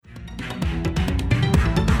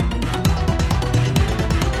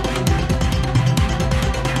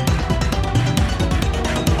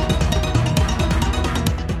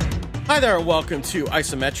Hi there, and welcome to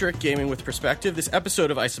Isometric Gaming with Perspective. This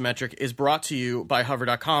episode of Isometric is brought to you by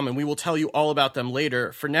Hover.com, and we will tell you all about them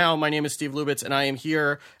later. For now, my name is Steve Lubitz, and I am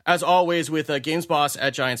here, as always, with Games Boss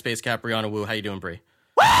at Giant Space Cap, Brianna Wu. How you doing, Bri?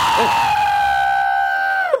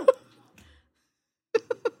 Oh.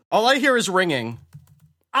 All I hear is ringing.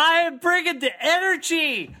 I am bringing the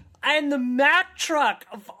energy. I am the Mack truck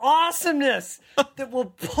of awesomeness that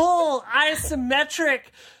will pull Isometric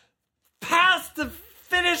past the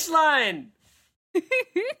finish line. We're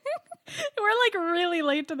like really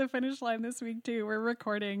late to the finish line this week too. We're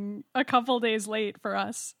recording a couple days late for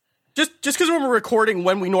us. Just because we're recording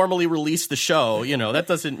when we normally release the show, you know, that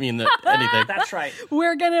doesn't mean that anything. That's right.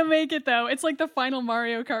 We're gonna make it though. It's like the final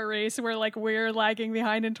Mario Kart race where like we're lagging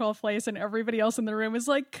behind in 12th place and everybody else in the room is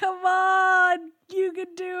like, come on, you can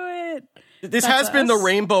do it. This has been the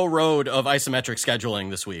rainbow road of isometric scheduling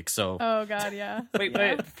this week, so. Oh god, yeah. Wait,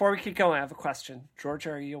 before we keep going, I have a question.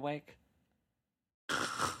 Georgia, are you awake?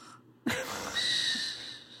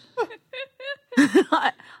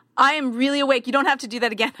 I am really awake. You don't have to do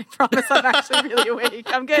that again. I promise I'm actually really awake.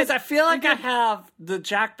 I'm good. Because I feel like I have the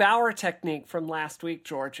Jack Bauer technique from last week,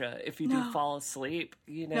 Georgia. If you do fall asleep,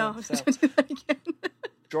 you know. No, so. don't do that again.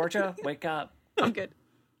 Georgia, wake up. I'm good.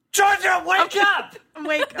 Georgia, wake up!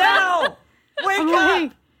 Wake up. No! Wake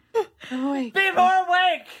up! I'm awake. Be more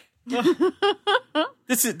awake!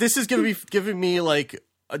 This is giving me like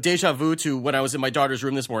a deja vu to when I was in my daughter's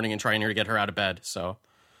room this morning and trying to get her out of bed. So,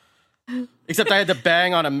 except I had to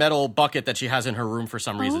bang on a metal bucket that she has in her room for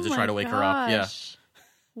some reason to try to wake her up. Yeah.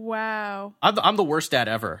 Wow. I'm the worst dad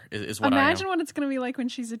ever. Is what Imagine I am. what it's going to be like when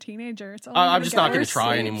she's a teenager. It's all I'm just not going to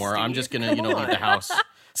try Sleep, anymore. I'm Steve. just going to leave the house.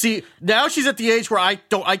 See, now she's at the age where I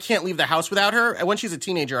can't leave the house without her. And when she's a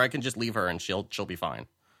teenager, I can just leave her and she'll be fine.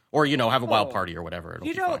 Or have a wild party or whatever. It'll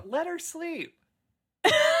You be don't fine. let her sleep.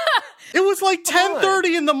 It was like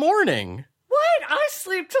 10:30 in the morning. What? I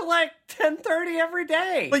sleep till like 10:30 every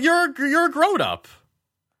day. But you're a grown up.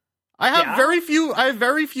 I have Yeah?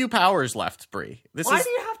 very few powers left, Bri. Why do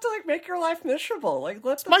you have to like make your life miserable? Like,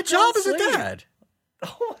 let my girl job as a sleep. dad.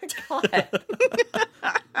 Oh my god.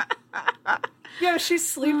 Yeah, she's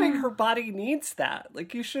sleeping. Her body needs that.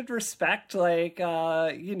 Like, you should respect, like,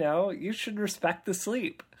 you should respect the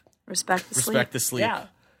sleep. Respect the sleep. Respect the sleep. Yeah,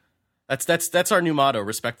 That's our new motto.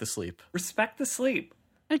 Respect the sleep. respect the sleep.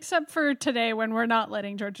 Except for today when we're not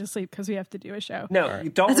letting Georgia sleep because we have to do a show. No, you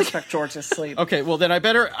don't respect Georgia's sleep. Okay, well then I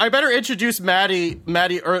better introduce Maddie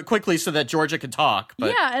quickly so that Georgia can talk.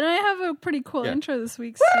 But Yeah, and I have a pretty cool Yeah. intro this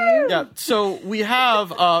week, Steve. yeah, so we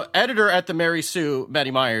have editor at the Mary Sue, Maddie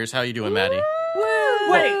Myers. How you doing, Maddie?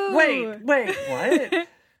 Wait, what?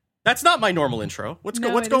 That's not my normal intro. What's No,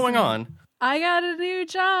 going it isn't. on? I got a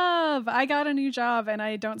new job and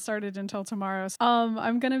I don't start it until tomorrow.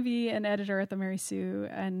 I'm going to be an editor at the Mary Sue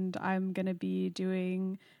and I'm going to be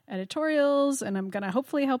doing editorials and I'm going to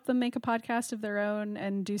hopefully help them make a podcast of their own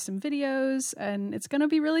and do some videos and it's going to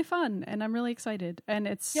be really fun and I'm really excited. And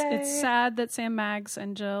it's sad that Sam Maggs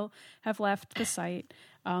and Jill have left the site.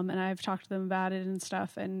 And I've talked to them about it and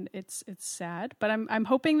stuff, and it's sad. But I'm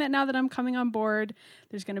hoping that now that I'm coming on board,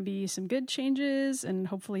 there's going to be some good changes and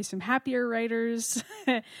hopefully some happier writers.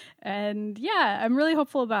 And yeah, I'm really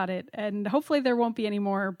hopeful about it. And hopefully there won't be any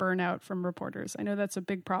more burnout from reporters. I know that's a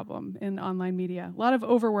big problem in online media. A lot of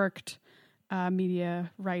overworked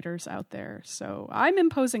media writers out there. So I'm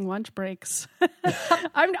imposing lunch breaks.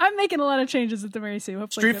 I'm making a lot of changes at the Mary Sue.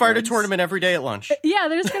 Hopefully Street good Fighter ones. tournament every day at lunch. Yeah,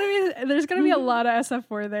 there's gonna be a lot of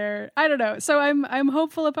SF4 there. I don't know. So I'm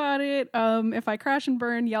hopeful about it. If I crash and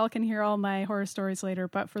burn, y'all can hear all my horror stories later.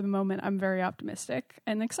 But for the moment, I'm very optimistic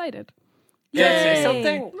and excited. Can I say Yay.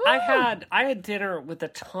 something? Woo! I had dinner with a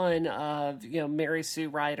ton of Mary Sue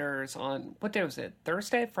writers on, what day was it?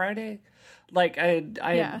 Thursday, Friday? Like I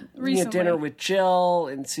had recently. dinner with Jill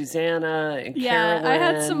and Susanna and Yeah, Carolyn. I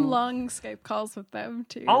had some long Skype calls with them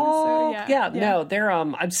too. Oh, so, yeah, no, they're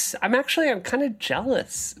I'm kind of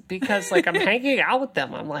jealous because like I'm hanging out with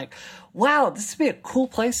them. I'm like, wow, this would be a cool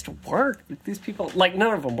place to work. Like, these people, like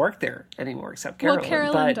none of them work there anymore except Carolyn. Well,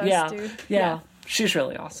 Carolyn but does, yeah, dude. yeah, she's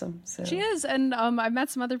really awesome. So. She is, and I've met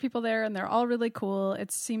some other people there, and they're all really cool.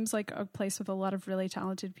 It seems like a place with a lot of really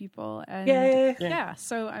talented people, and Yeah.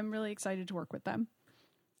 so I'm really excited to work with them.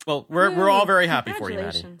 Well, we're all very happy for you,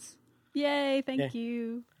 Maddie. Congratulations. Yay! Thank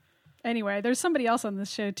you. Anyway, there's somebody else on this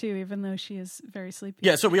show too, even though she is very sleepy.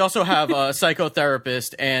 Yeah, so we also have a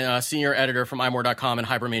psychotherapist and senior editor from imore.com and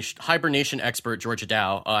hibernation expert, Georgia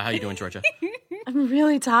Dow. How you doing, Georgia? I'm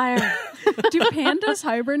really tired. Do pandas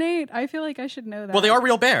hibernate? I feel like I should know that. Well, they are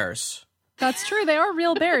real bears. That's true. They are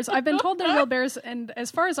real bears. I've been told they're real bears, and as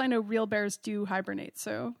far as I know, real bears do hibernate.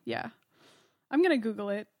 So, yeah. I'm going to Google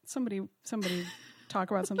it. Somebody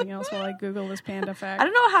talk about something else while I Google this panda fact. I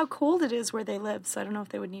don't know how cold it is where they live, so I don't know if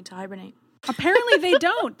they would need to hibernate. Apparently they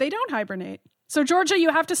don't. They don't hibernate. So, Georgia,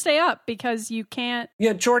 you have to stay up because you can't.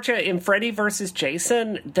 Yeah, Georgia, in Freddy versus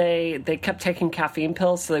Jason, they kept taking caffeine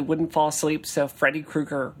pills so they wouldn't fall asleep, so Freddy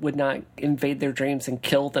Krueger would not invade their dreams and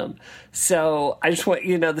kill them. So I just want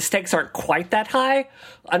the stakes aren't quite that high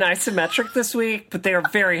on Isometric this week, but they are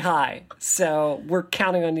very high. So we're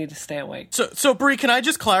counting on you to stay awake. So Brie, can I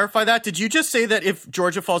just clarify that? Did you just say that if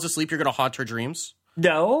Georgia falls asleep, you're going to haunt her dreams?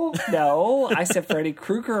 No, I said Freddy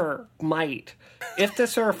Krueger might. If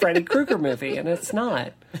this were a Freddy Krueger movie, and it's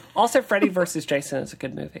not. Also, Freddy versus Jason is a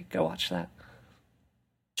good movie. Go watch that.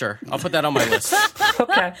 Sure, I'll put that on my list.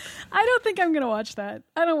 Okay. I don't think I'm going to watch that.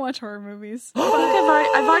 I don't watch horror movies.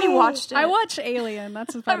 I've already watched it. I watch Alien.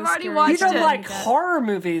 That's about I've as already scary watched You as don't I like can get. horror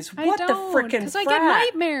movies? What the frickin' Because I get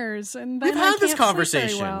nightmares, and then We've had I this can't sleep very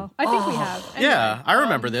conversation. well. I think we have. Anyway, Yeah, I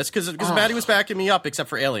remember this because Maddie was backing me up, except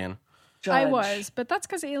for Alien. I was, but that's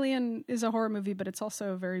because Alien is a horror movie, but it's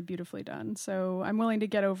also very beautifully done. So I'm willing to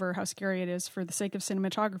get over how scary it is for the sake of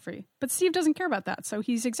cinematography. But Steve doesn't care about that, so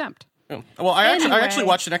he's exempt. Oh. Well, I actually Anyway.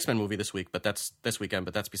 watched an X-Men movie this week, but that's this weekend.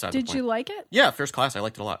 But that's beside the point. Did you like it? Yeah, First Class. I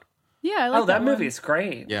liked it a lot. Yeah, I like Oh, that one. movie is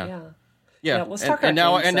great. Yeah. Yeah, let's talk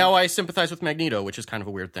about and now I sympathize with Magneto, which is kind of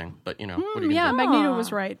a weird thing. But what are you gonna Yeah, do? Magneto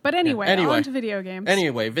was right. But anyway, on to video games.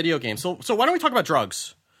 Anyway, video games. So why don't we talk about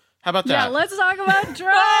drugs? How about that? Yeah, let's talk about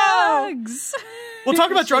drugs. We'll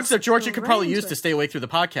talk about drugs that Georgia could probably use to stay awake through the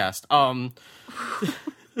podcast.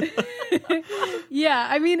 Yeah,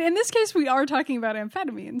 I mean, in this case, we are talking about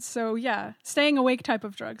amphetamines. So, yeah, staying awake type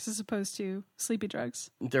of drugs as opposed to sleepy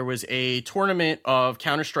drugs. There was a tournament of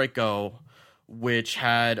Counter-Strike Go, which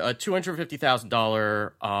had a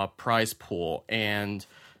 $250,000 prize pool, and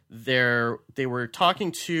they were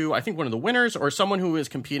talking to, I think, one of the winners or someone who was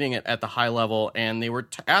competing at the high level, and they were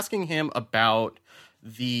asking him about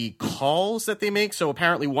the calls that they make. So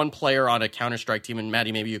apparently one player on a Counter-Strike team, and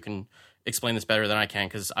Maddie, maybe you can explain this better than I can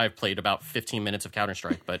because I've played about 15 minutes of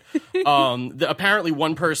Counter-Strike, but apparently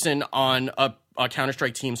one person on a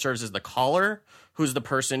Counter-Strike team serves as the caller, who's the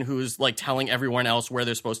person who's like telling everyone else where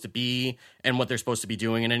they're supposed to be and what they're supposed to be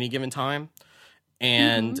doing at any given time.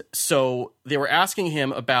 And so they were asking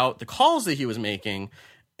him about the calls that he was making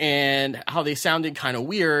and how they sounded kind of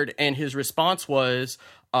weird. And his response was,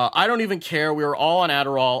 I don't even care. We were all on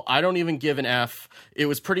Adderall. I don't even give an F. It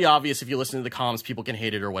was pretty obvious if you listen to the comms, people can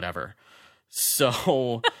hate it or whatever.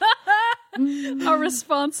 So A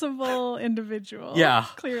responsible individual. Yeah.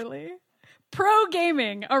 Clearly. Pro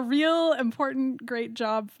gaming, a real important, great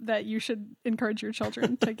job that you should encourage your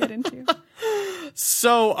children to get into.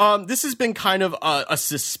 So this has been kind of a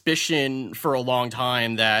suspicion for a long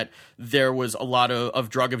time that there was a lot of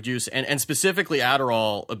drug abuse and specifically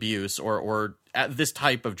Adderall abuse or this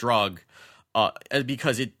type of drug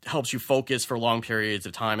because it helps you focus for long periods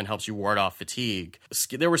of time and helps you ward off fatigue.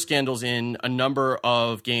 There were scandals in a number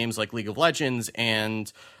of games like League of Legends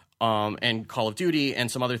and Call of Duty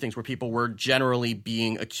and some other things where people were generally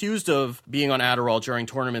being accused of being on Adderall during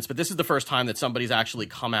tournaments. But this is the first time that somebody's actually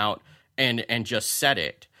come out and just said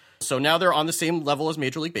it. So now they're on the same level as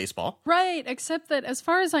Major League Baseball. Right, except that as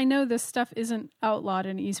far as I know, this stuff isn't outlawed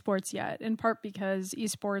in esports yet, in part because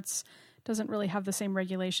esports doesn't really have the same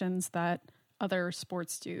regulations that other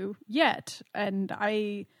sports do yet. And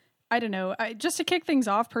I don't know. Just to kick things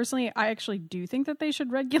off, personally, I actually do think that they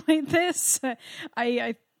should regulate this.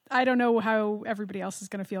 I don't know how everybody else is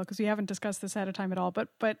going to feel because we haven't discussed this ahead of time at all. But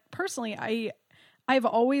personally, I've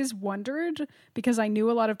always wondered, because I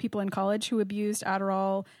knew a lot of people in college who abused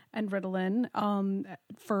Adderall and Ritalin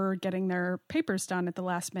for getting their papers done at the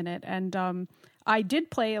last minute. And I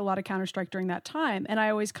did play a lot of Counter-Strike during that time. And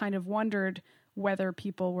I always kind of wondered whether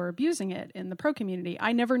people were abusing it in the pro community.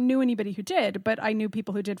 I never knew anybody who did, but I knew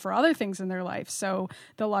people who did for other things in their life. So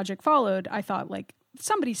the logic followed. I thought, like,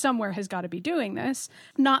 somebody somewhere has got to be doing this.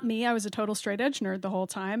 Not me. I was a total straight edge nerd the whole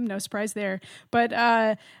time. No surprise there. But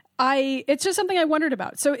it's just something I wondered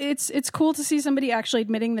about. So it's cool to see somebody actually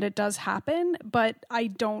admitting that it does happen, but I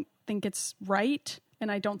don't think it's right. And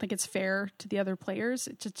I don't think it's fair to the other players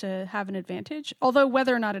to have an advantage. Although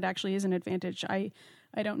whether or not it actually is an advantage, I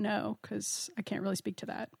don't know because I can't really speak to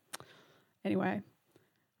that. Anyway,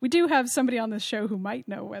 we do have somebody on this show who might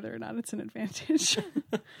know whether or not it's an advantage.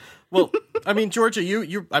 Well, I mean, Georgia,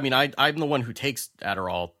 I'm the one who takes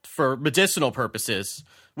Adderall for medicinal purposes,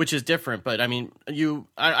 which is different. But I mean,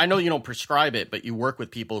 I know you don't prescribe it, but you work with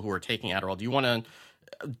people who are taking Adderall. Do you want to?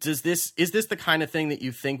 Is this the kind of thing that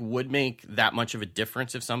you think would make that much of a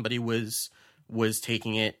difference if somebody was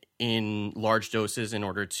taking it in large doses in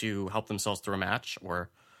order to help themselves through a match? Or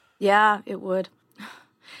Yeah, it would.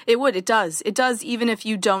 It would. It does. It does, even if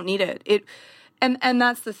you don't need it. And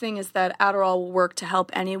that's the thing, is that Adderall will work to help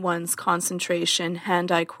anyone's concentration,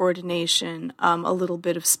 hand-eye coordination, a little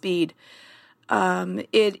bit of speed.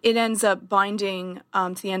 It ends up binding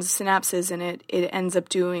to the ends of synapses, and it ends up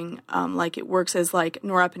doing like it works as like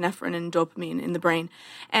norepinephrine and dopamine in the brain.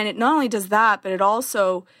 And it not only does that, but it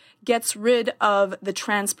also gets rid of the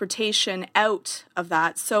transportation out of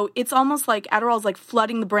that. So it's almost like Adderall is like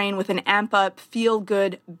flooding the brain with an amp up, feel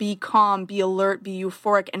good, be calm, be alert, be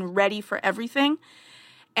euphoric, and ready for everything.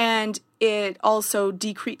 And it also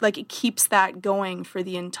it keeps that going for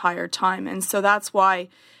the entire time. And so that's why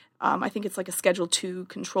I think it's like a Schedule II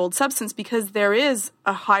controlled substance, because there is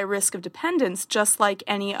a high risk of dependence, just like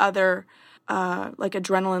any other like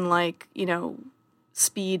adrenaline, like,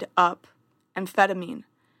 speed up amphetamine.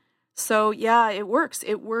 So yeah, it works.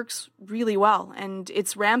 It works really well. And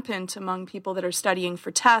it's rampant among people that are studying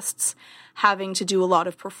for tests, having to do a lot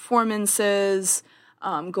of performances,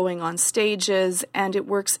 going on stages, and it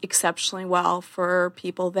works exceptionally well for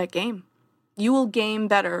people that game. You will game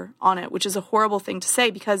better on it, which is a horrible thing to say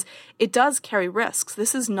because it does carry risks.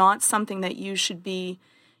 This is not something that you should be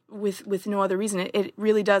with no other reason. It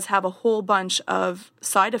really does have a whole bunch of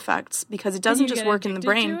side effects because it doesn't just work in the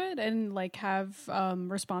brain. To it and like have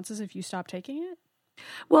responses if you stop taking it?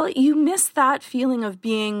 Well, you miss that feeling of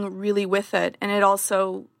being really with it. And it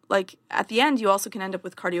also, like, at the end, you also can end up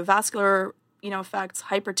with cardiovascular, effects,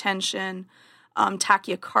 hypertension,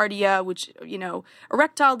 tachycardia, which,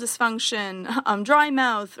 erectile dysfunction, dry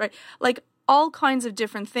mouth, right? Like all kinds of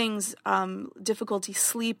different things, difficulty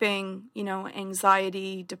sleeping,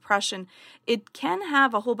 anxiety, depression. It can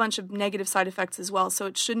have a whole bunch of negative side effects as well. So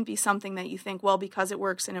it shouldn't be something that you think, well, because it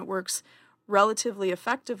works and it works relatively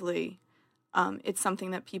effectively, it's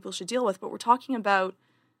something that people should deal with. But we're talking about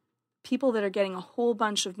people that are getting a whole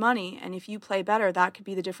bunch of money, and if you play better, that could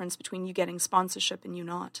be the difference between you getting sponsorship and you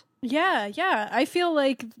not. Yeah. I feel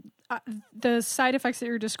like the side effects that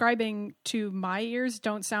you're describing to my ears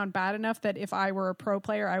don't sound bad enough that if I were a pro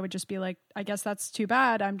player, I would just be like, I guess that's too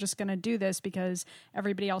bad. I'm just going to do this because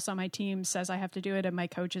everybody else on my team says I have to do it and my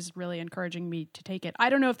coach is really encouraging me to take it. I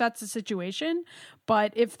don't know if that's the situation,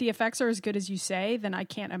 but if the effects are as good as you say, then I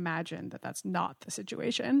can't imagine that that's not the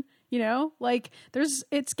situation.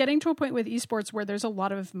 It's getting to a point with esports where there's a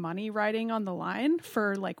lot of money riding on the line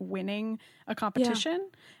for like winning a competition.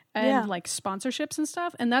 Yeah. And like sponsorships and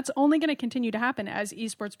stuff. And that's only going to continue to happen as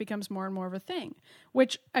esports becomes more and more of a thing,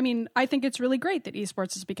 which, I think it's really great that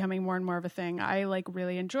esports is becoming more and more of a thing. I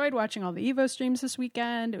really enjoyed watching all the Evo streams this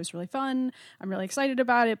weekend. It was really fun. I'm really excited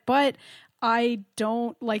about it, but I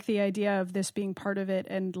don't like the idea of this being part of it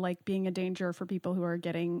and like being a danger for people who are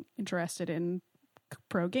getting interested in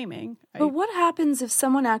pro gaming. But what happens if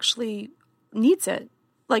someone actually needs it?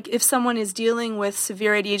 Like if someone is dealing with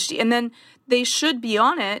severe ADHD and then they should be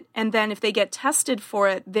on it, and then if they get tested for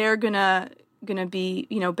it, they're gonna be,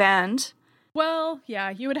 banned. Well, yeah,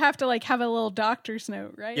 you would have to like have a little doctor's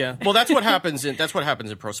note, right? Yeah. Well, that's what happens in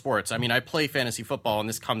pro sports. I play fantasy football and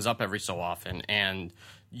this comes up every so often, and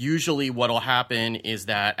usually what'll happen is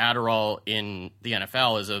that Adderall in the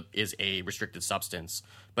NFL is a restricted substance.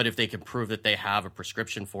 But if they can prove that they have a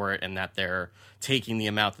prescription for it and that they're taking the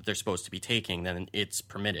amount that they're supposed to be taking, then it's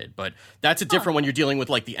permitted. But that's a different when you're dealing with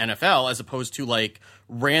like the NFL as opposed to like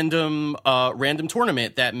random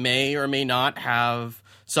tournament that may or may not have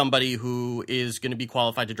somebody who is going to be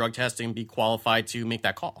qualified to drug testing and be qualified to make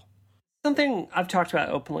that call. Something I've talked about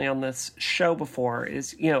openly on this show before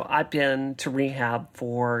is, I've been to rehab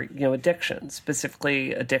for, addiction,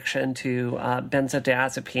 specifically addiction to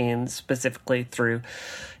benzodiazepines, specifically through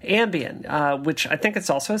Ambien, which I think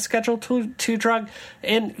it's also a Schedule II drug.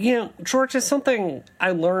 And, George, is something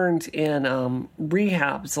I learned in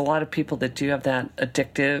rehab is a lot of people that do have that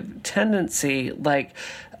addictive tendency, like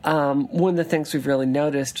one of the things we've really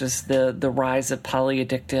noticed is the rise of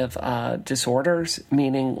polyaddictive disorders,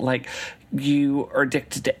 meaning like you are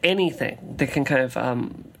addicted to anything that can kind of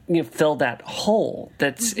fill that hole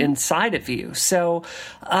that's inside of you. So,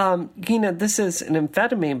 this is an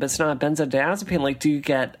amphetamine, but it's not a benzodiazepine. Like, do you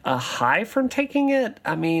get a high from taking it?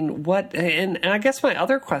 What? And I guess my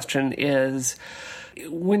other question is,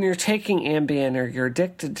 when you're taking Ambien or you're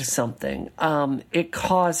addicted to something, it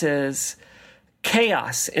causes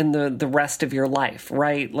chaos in the rest of your life,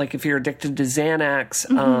 right? Like if you're addicted to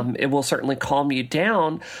Xanax, it will certainly calm you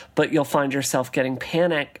down, but you'll find yourself getting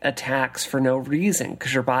panic attacks for no reason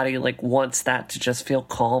because your body like wants that to just feel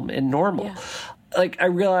calm and normal. Yeah. Like I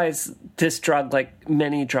realize this drug, like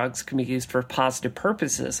many drugs, can be used for positive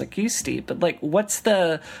purposes, like you, Steve. But like, what's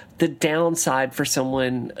the downside for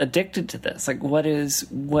someone addicted to this? Like, what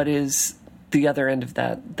is the other end of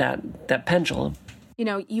that pendulum. You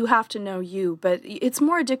know, you have to know you, but it's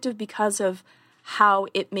more addictive because of how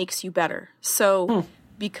it makes you better. So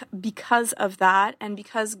because of that, and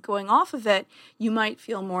because going off of it, you might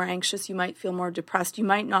feel more anxious, you might feel more depressed, you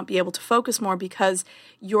might not be able to focus more because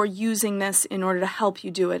you're using this in order to help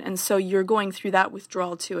you do it. And so you're going through that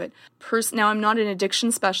withdrawal to it. Now, I'm not an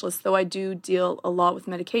addiction specialist, though I do deal a lot with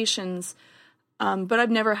medications, but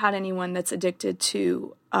I've never had anyone that's addicted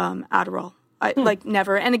to Adderall. Like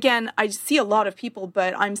never. And again, I see a lot of people,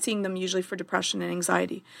 but I'm seeing them usually for depression and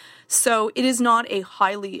anxiety. So it is not a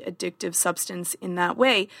highly addictive substance in that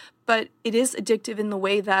way, but it is addictive in the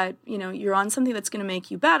way that, you know, you're on something that's going to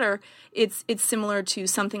make you better. It's similar to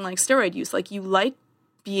something like steroid use. Like, you like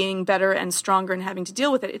being better and stronger and having to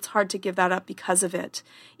deal with it. It's hard to give that up because of it,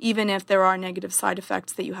 even if there are negative side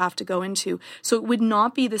effects that you have to go into. So it would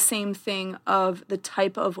not be the same thing of the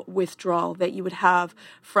type of withdrawal that you would have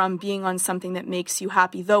from being on something that makes you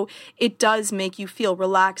happy, though it does make you feel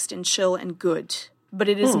relaxed and chill and good. But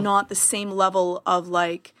it is not the same level of,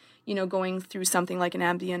 like, you know, going through something like an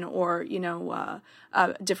Ambien or, you know,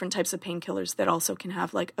 different types of painkillers that also can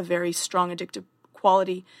have like a very strong addictive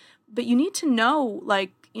quality. But you need to know,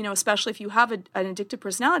 like, you know, especially if you have an addictive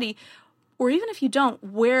personality, or even if you don't,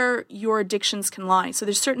 where your addictions can lie. So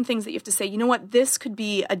there's certain things that you have to say, you know what, this could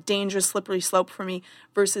be a dangerous slippery slope for me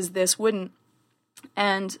versus this wouldn't.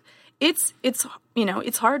 And it's you know,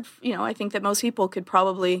 it's hard. You know, I think that most people could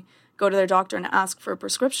probably go to their doctor and ask for a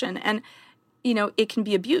prescription. And, you know, it can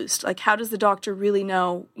be abused. Like, how does the doctor really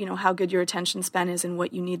know, you know, how good your attention span is and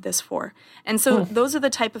what you need this for? And so those are the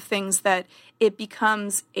type of things that it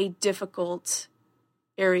becomes a difficult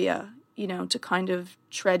area, you know, to kind of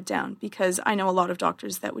tread down, because I know a lot of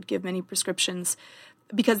doctors that would give many prescriptions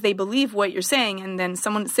because they believe what you're saying, and then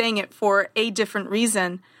someone saying it for a different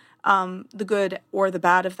reason, the good or the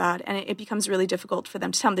bad of that. And it becomes really difficult for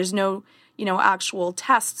them to tell them. There's no, you know, actual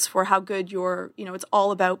tests for how good your, you know, it's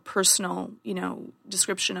all about personal, you know,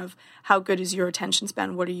 description of how good is your attention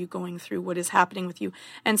span, what are you going through, what is happening with you.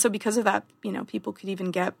 And so because of that, you know, people could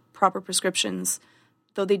even get proper prescriptions,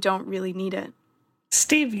 though they don't really need it.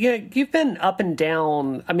 Steve, you've been up and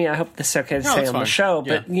down. I mean, I hope this is okay to say on the show,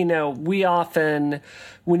 but, you know, we often,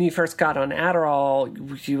 when you first got on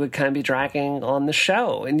Adderall, you would kind of be dragging on the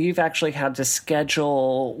show, and you've actually had to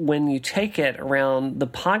schedule when you take it around the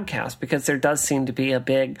podcast, because there does seem to be a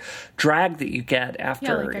big drag that you get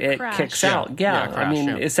after like it crash. kicks out. Yeah. Crash, I mean,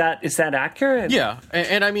 is that accurate? Yeah.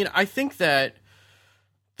 And I mean, I think that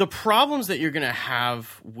the problems that you're going to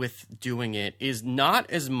have with doing it is not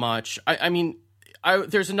as much, I mean,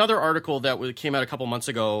 there's another article that came out a couple months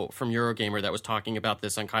ago from Eurogamer that was talking about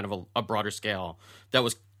this on kind of a broader scale, that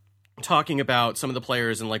was talking about some of the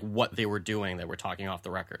players and like what they were doing that were talking off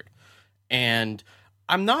the record. And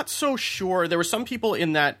I'm not so sure. There were some people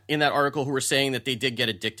in that article who were saying that they did get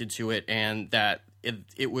addicted to it, and that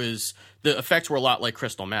it was, the effects were a lot like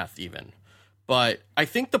crystal meth even. But I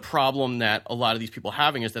think the problem that a lot of these people are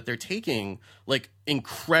having is that they're taking like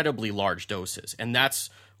incredibly large doses, and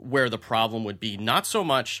that's where the problem would be, not so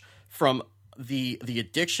much from the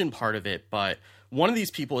addiction part of it, but one of these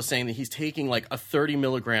people is saying that he's taking like a 30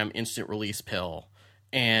 milligram instant release pill,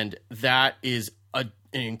 and that is an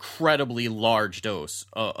incredibly large dose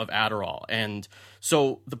of Adderall. And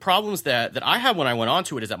so the problems that I had when I went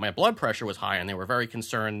onto it is that my blood pressure was high, and they were very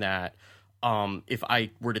concerned that if I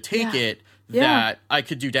were to take it, that I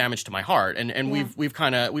could do damage to my heart. And we've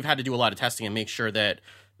had to do a lot of testing and make sure that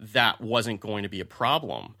wasn't going to be a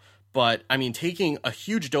problem. But I mean, taking a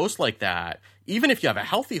huge dose like that, even if you have a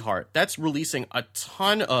healthy heart, that's releasing a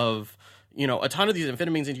ton of these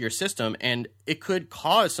amphetamines into your system, and it could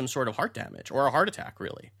cause some sort of heart damage or a heart attack,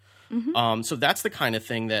 really. Mm-hmm. So that's the kind of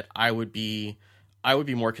thing that I would be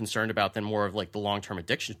more concerned about than more of like the long-term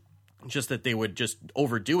addiction, just that they would just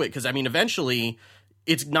overdo it. Because I mean, eventually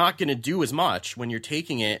it's not going to do as much when you're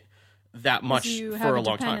taking it that much you for have a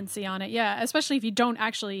long time. Dependency on it, yeah. Especially if you don't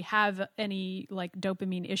actually have any like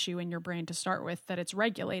dopamine issue in your brain to start with that it's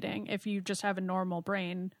regulating. If you just have a normal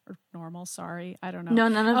brain, or normal, sorry, I don't know. No,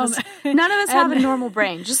 none of us have a normal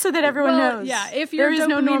brain. Just so that everyone knows. Yeah, if your there is dopamine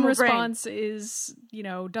no normal response is, you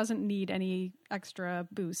know, doesn't need any extra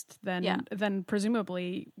boost, then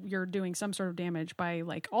presumably you're doing some sort of damage by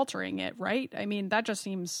like altering it, right? I mean, that just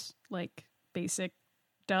seems like basic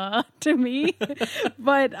duh to me.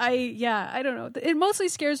 But I don't know. It mostly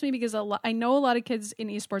scares me because I know a lot of kids in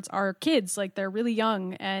esports are kids, like they're really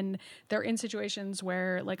young and they're in situations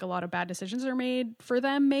where like a lot of bad decisions are made for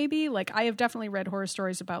them. Maybe like I have definitely read horror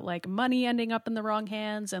stories about like money ending up in the wrong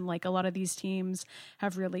hands, and like a lot of these teams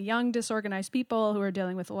have really young, disorganized people who are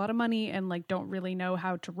dealing with a lot of money and like don't really know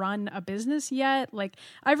how to run a business yet. Like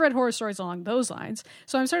I've read horror stories along those lines,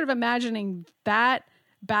 so I'm sort of imagining that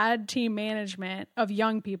bad team management of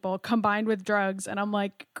young people combined with drugs, and I'm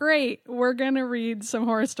like, great, we're gonna read some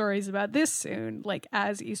horror stories about this soon, like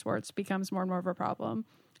as esports becomes more and more of a problem.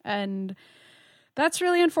 And that's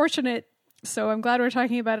really unfortunate. So I'm glad we're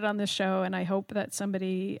talking about it on this show, and I hope that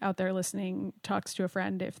somebody out there listening talks to a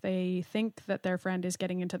friend if they think that their friend is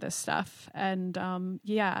getting into this stuff. And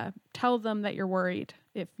tell them that you're worried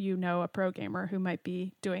if you know a pro gamer who might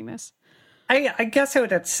be doing this. I guess I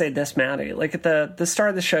would have to say this, Maddie. Like at the start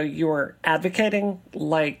of the show, you were advocating,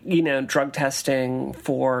 like, drug testing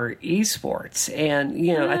for esports. And,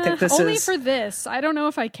 I think this only is... for this. I don't know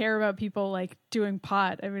if I care about people, like, doing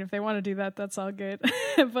pot. I mean, if they want to do that, that's all good.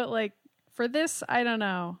 But, like, for this, I don't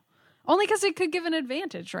know. Only because it could give an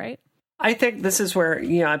advantage, right? I think this is where,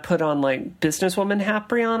 I put on, like, businesswoman hat,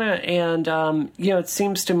 Brianna. And, it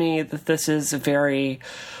seems to me that this is a very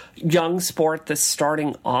young sport that's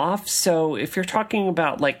starting off. So if you're talking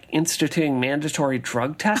about like instituting mandatory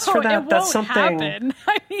drug tests for that, that's something. Happen.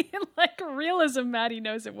 I mean, like realism, Maddie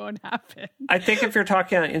knows it won't happen. I think if you're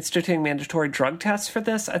talking about instituting mandatory drug tests for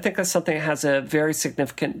this, I think that's something that has a very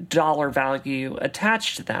significant dollar value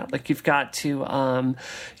attached to that. Like you've got to,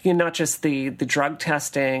 not just the drug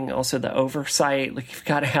testing, also the oversight. Like you've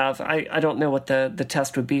got to have, I don't know what the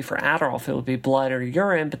test would be for Adderall, if it would be blood or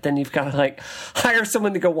urine, but then you've got to like hire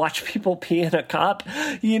someone to go watch people pee in a cup.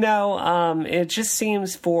 It just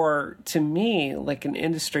seems to me like an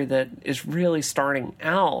industry that is really starting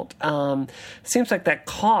out. Seems like that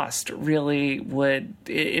cost really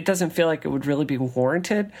it doesn't feel like it would really be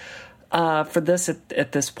warranted for this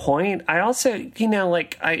at this point. I also,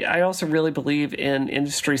 I also really believe in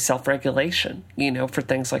industry self-regulation, for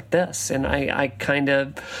things like this. And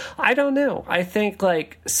I don't know. I think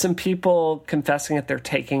like some people confessing that they're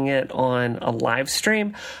taking it on a live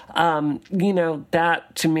stream, that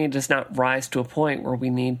to me does not rise to a point where we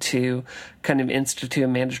need to kind of institute a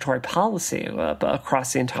mandatory policy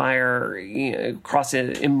across the entire, across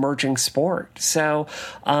an emerging sport. So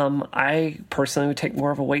I personally would take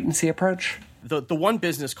more of a wait and see approach. The one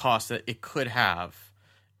business cost that it could have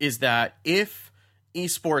is that if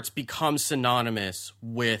esports becomes synonymous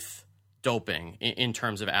with doping in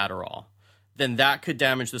terms of Adderall, then that could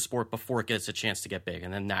damage the sport before it gets a chance to get big,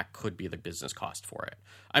 and then that could be the business cost for it.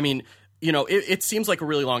 I mean, it seems like a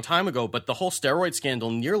really long time ago, but the whole steroid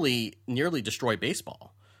scandal nearly destroyed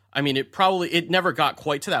baseball. I mean, it never got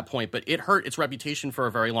quite to that point, but it hurt its reputation for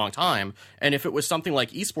a very long time. And if it was something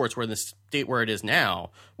like esports, where in the state where it is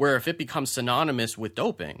now, where if it becomes synonymous with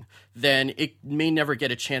doping, then it may never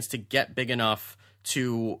get a chance to get big enough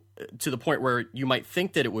to the point where you might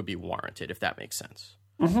think that it would be warranted, if that makes sense.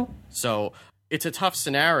 Mm-hmm. So it's a tough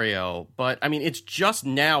scenario, but I mean, it's just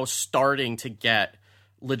now starting to get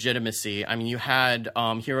legitimacy. I mean, you had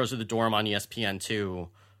Heroes of the Dorm on ESPN2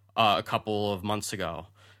 a couple of months ago,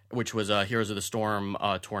 which was a Heroes of the Storm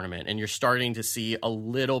tournament, and you're starting to see a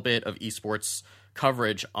little bit of esports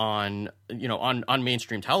coverage on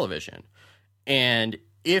mainstream television. And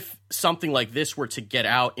if something like this were to get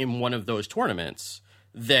out in one of those tournaments,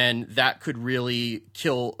 then that could really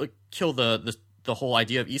kill the whole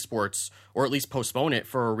idea of esports, or at least postpone it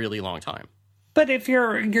for a really long time. But if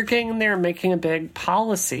you're getting in there and making a big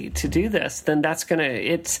policy to do this, then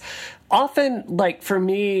it's often, like for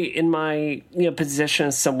me in my position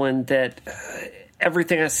as someone that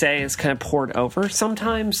everything I say is kind of poured over.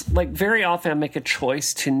 Sometimes, like very often I make a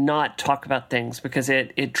choice to not talk about things because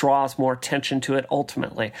it draws more attention to it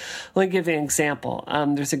ultimately. Let me give you an example.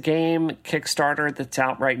 There's a game Kickstarter that's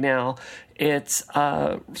out right now. It's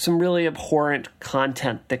some really abhorrent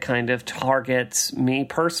content that kind of targets me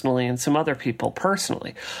personally and some other people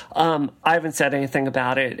personally. I haven't said anything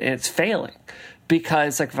about it, and it's failing.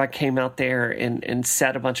 Because like if I came out there and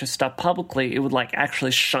said a bunch of stuff publicly, it would like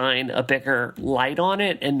actually shine a bigger light on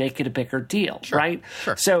it and make it a bigger deal, sure, right?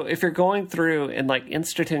 Sure. So if you're going through and like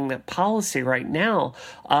instituting that policy right now,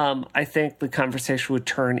 I think the conversation would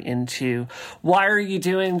turn into, why are you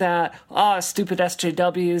doing that? Stupid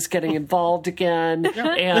SJW is getting involved again,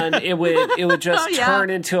 and it would just turn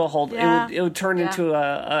into a whole. It would turn into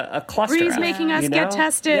a cluster. Bree's making us get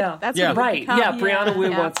tested. Yeah. That's right. Yeah, Brianna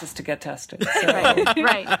Wu wants us to get tested. So.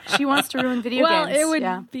 Right. She wants to ruin video Well, games. it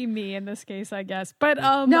would be me in this case, I guess. But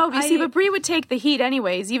no, you see, but Bree would take the heat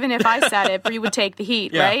anyways. Even if I said it, Bree would take the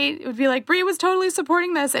heat, right? It would be like, Bree was totally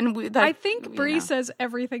supporting this. And I think Bree says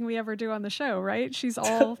everything we ever do on the show, right? She's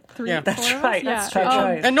all three. That's right. Yeah. That's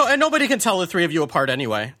right. And nobody can tell the three of you apart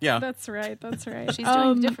anyway. Yeah. That's right. She's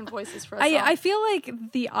doing different voices for us all. I feel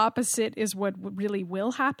like the opposite is what really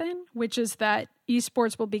will happen, which is that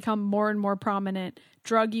esports will become more and more prominent.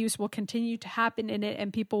 Drug use will continue to happen in it,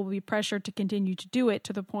 and people will be pressured to continue to do it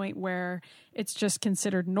to the point where it's just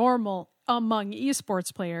considered normal among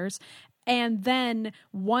esports players. And then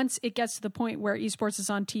once it gets to the point where esports is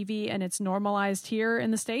on TV and it's normalized here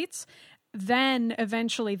in the States, then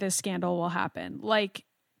eventually this scandal will happen. Like,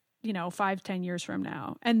 5-10 years from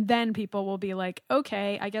now. And then people will be like,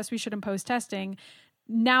 okay, I guess we should impose testing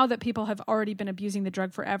now that people have already been abusing the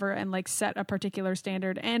drug forever and like set a particular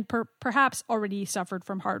standard and perhaps already suffered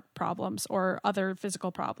from heart problems or other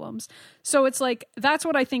physical problems. So it's like, that's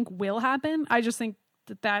what I think will happen. I just think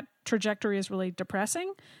that trajectory is really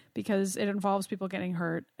depressing because it involves people getting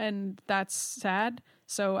hurt, and that's sad.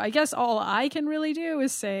 So I guess all I can really do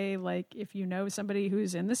is say, like, if you know somebody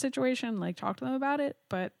who's in this situation, like, talk to them about it.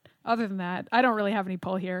 But other than that, I don't really have any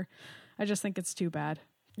pull here. I just think it's too bad.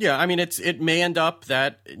 Yeah, I mean, it may end up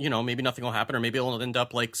that, maybe nothing will happen, or maybe it'll end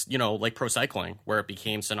up like pro cycling, where it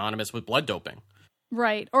became synonymous with blood doping.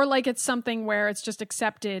 Right. Or like it's something where it's just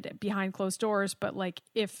accepted behind closed doors, but like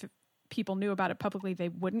if people knew about it publicly, they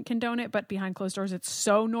wouldn't condone it. But behind closed doors, it's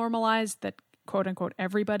so normalized that, quote unquote,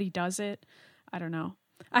 everybody does it. I don't know.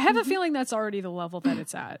 I have a feeling that's already the level that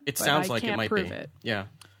it's at. It sounds like it might be. It. Yeah.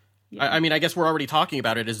 I mean, I guess we're already talking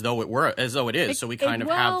about it as though it is. So we kind of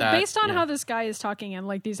have that. Based on how this guy is talking and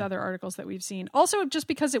like these other articles that we've seen. Also, just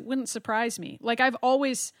because it wouldn't surprise me. Like, I've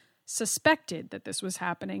always suspected that this was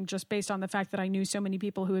happening just based on the fact that I knew so many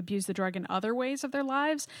people who abuse the drug in other ways of their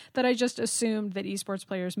lives that I just assumed that esports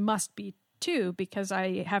players must be too, because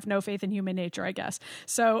I have no faith in human nature, I guess.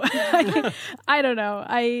 So I don't know.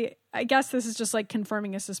 I guess this is just like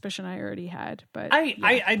confirming a suspicion I already had. But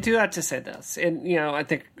I do have to say this, and I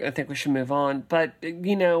think we should move on. But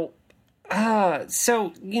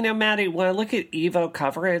so Maddie, when I look at Evo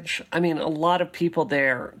coverage, I mean, a lot of people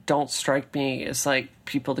there don't strike me as like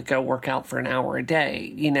people that go work out for an hour a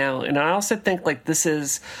day, And I also think like this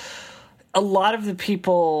is a lot of the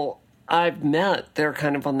people I've met, they're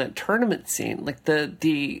kind of on that tournament scene, like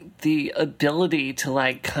the ability to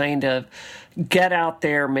like kind of get out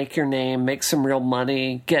there, make your name, make some real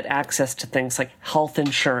money, get access to things like health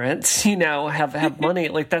insurance, have money.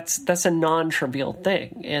 Like that's a non-trivial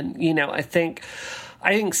thing. And, I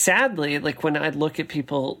think sadly, like when I look at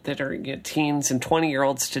people that are teens and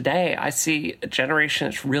 20-year-olds today, I see a generation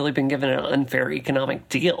that's really been given an unfair economic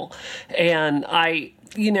deal. And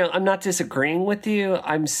I'm not disagreeing with you.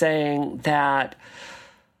 I'm saying that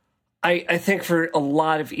I think for a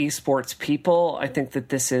lot of esports people, I think that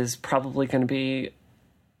this is probably going to be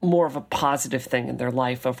more of a positive thing in their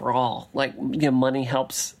life overall. Like, money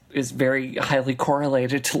is very highly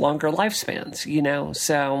correlated to longer lifespans,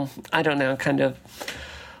 So I don't know, kind of.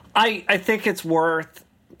 I think it's worth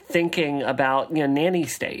thinking about, nanny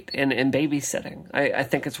state and babysitting. I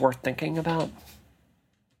think it's worth thinking about.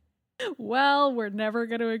 Well, we're never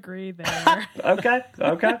going to agree there. Okay.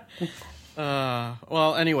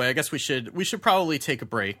 Well, anyway, I guess we should probably take a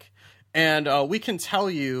break. And we can tell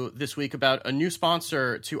you this week about a new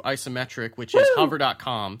sponsor to Isometric, which is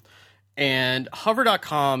Hover.com. And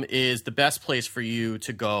Hover.com is the best place for you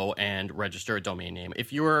to go and register a domain name.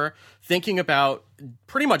 If you're thinking about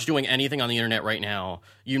pretty much doing anything on the internet right now,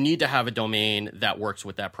 you need to have a domain that works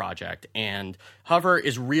with that project. And Hover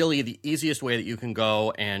is really the easiest way that you can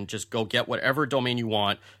go and just go get whatever domain you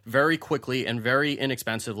want very quickly and very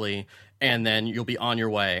inexpensively, and then you'll be on your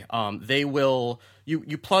way. They will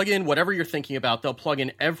you plug in whatever you're thinking about. They'll plug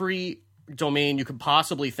in every domain you could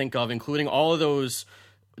possibly think of, including all of those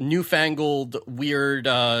newfangled weird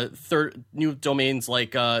new domains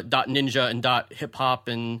like .ninja and .hiphop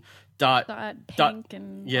and .pink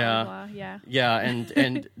and blah, blah, yeah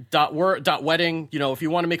and .wedding. If you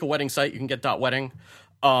want to make a wedding site, you can get .wedding,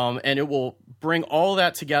 and it will bring all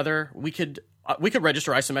that together. We could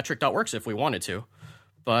register isometric.works if we wanted to.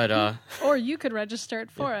 But or you could register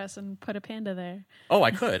it for us and put a panda there. Oh,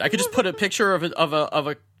 I could just put a picture of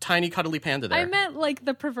a tiny cuddly panda there. I meant like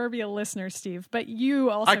the proverbial listener, Steve, but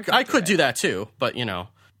you also I could do that too, but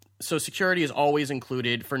so security is always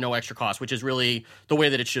included for no extra cost, which is really the way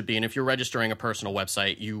that it should be. And if you're registering a personal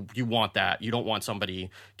website, you want that. You don't want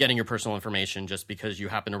somebody getting your personal information just because you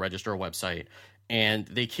happen to register a website. and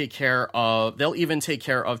they'll even take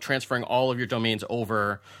care of transferring all of your domains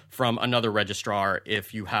over from another registrar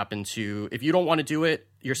if you don't want to do it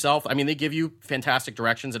yourself. I mean, they give you fantastic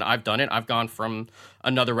directions, and I've done it. I've gone from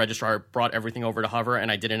another registrar, brought everything over to Hover,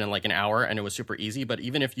 and I did it in like an hour, and it was super easy. But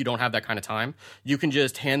even if you don't have that kind of time, you can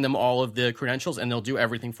just hand them all of the credentials, and they'll do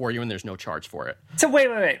everything for you, and there's no charge for it. So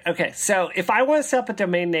wait. Okay, so if I want to set up a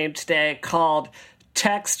domain name today called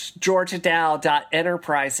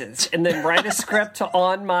textgeorgiadow.enterprises and then write a script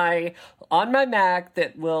on my Mac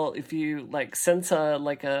that will, if you like send fill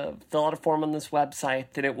out a form on this website,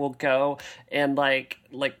 then it will go and like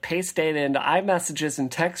paste data into iMessages and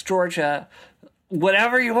text Georgia,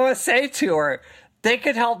 whatever you want to say to her. They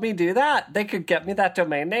could help me do that. They could get me that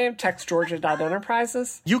domain name,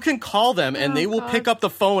 textgeorgia.enterprises. You can call them, and they will pick up the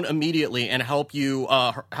phone immediately and help you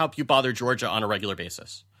bother Georgia on a regular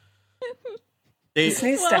basis. This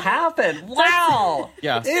needs to happen. Wow.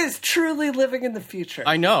 Yeah. It is truly living in the future.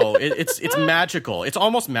 I know. It's magical. It's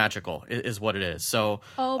almost magical is what it is. So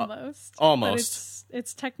Almost. Almost. But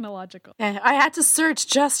it's technological. I had to search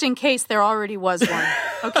just in case there already was one.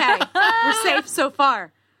 Okay. We're safe so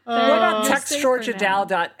far. What about You're safe for now.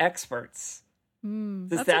 textgeorgiadow.experts? Does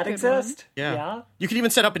That's that a good exist? Yeah. You can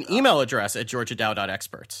even set up an email address at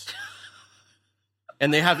georgiadow.experts.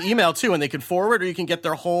 And they have email too, and they can forward, or you can get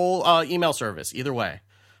their whole email service. Either way,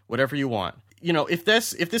 whatever you want. You know, if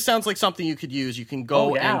this sounds like something you could use, you can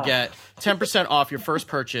go and get 10% off your first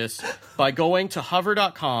purchase by going to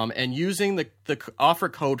hover.com and using the offer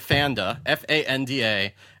code FANDA,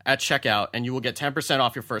 FANDA, at checkout, and you will get 10%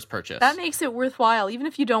 off your first purchase. That makes it worthwhile. Even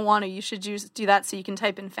if you don't want to, you should do that so you can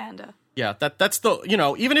type in Fanda. Yeah, that's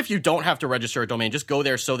even if you don't have to register a domain, just go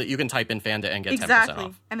there so that you can type in Fanda and get 10%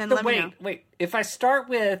 off. And then But let me know. wait. If I start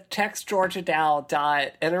with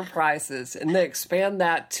textgeorgiadow.enterprises and then expand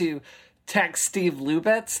that to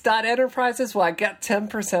textstevelubitz.enterprises, will I get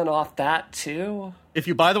 10% off that too? If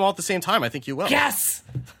you buy them all at the same time, I think you will. Yes!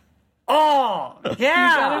 Oh, yeah!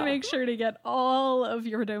 You gotta make sure to get all of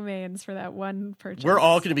your domains for that one purchase. We're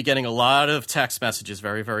all going to be getting a lot of text messages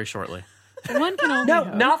very, very shortly. One can only No,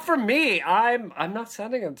 hope. not from me. I'm not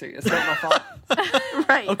sending them to you. It's not my fault.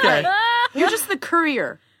 Right. Okay. You're just the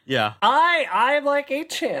courier. Yeah. I'm like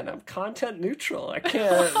 8chan. I'm content neutral. I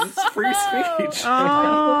can't. It's free speech.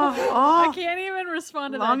 I can't even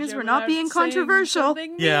respond to that. As long as joke we're not without being saying controversial.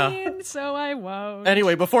 something Yeah. mean, so I won't.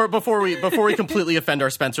 Anyway, before we completely offend our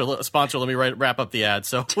sponsor, let me wrap up the ad.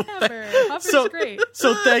 So Hover's great.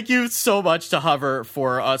 So thank you so much to Hover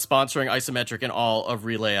for sponsoring Isometric and all of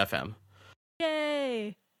Relay FM.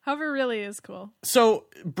 Yay! Hover really is cool. So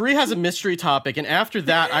Bree has a mystery topic, and after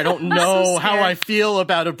that, I don't know how I feel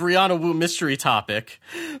about a Brianna Wu mystery topic.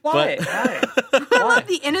 Why? I love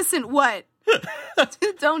the innocent what?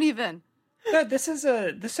 Don't even. No, this is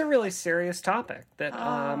a really serious topic that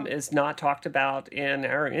is not talked about in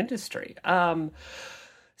our industry. So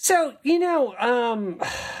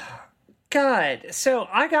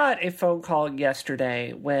I got a phone call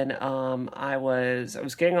yesterday when I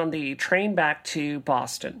was getting on the train back to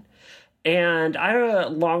Boston, and I had a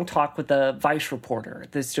long talk with the Vice reporter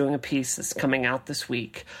that's doing a piece that's coming out this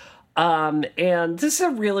week. And this is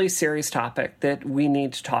a really serious topic that we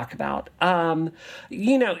need to talk about.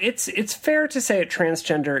 It's fair to say that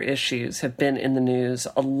transgender issues have been in the news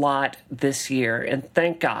a lot this year, and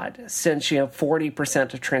thank God, since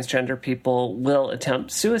 40% of transgender people will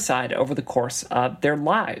attempt suicide over the course of their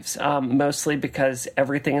lives, mostly because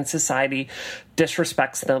everything in society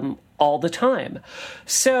disrespects them all the time.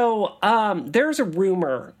 So there's a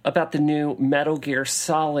rumor about the new Metal Gear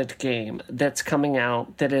Solid game that's coming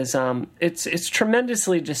out that is it's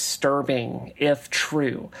tremendously disturbing if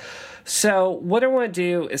true. So what I want to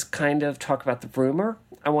do is kind of talk about the rumor.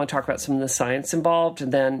 I want to talk about some of the science involved,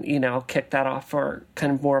 and then I'll kick that off for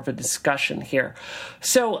kind of more of a discussion here.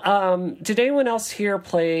 So did anyone else here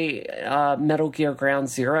play Metal Gear Ground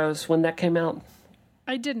Zeroes when that came out?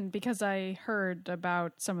 I didn't, because I heard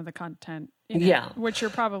about some of the content. Which you're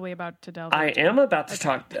probably about to delve I into. am about to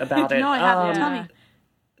talk about it. No, I haven't. Tell me.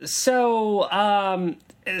 So,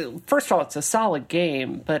 first of all, it's a solid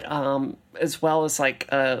game, but as well as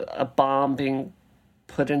like a bomb being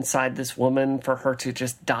put inside this woman for her to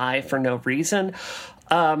just die for no reason,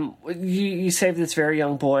 you save this very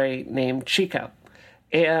young boy named Chico.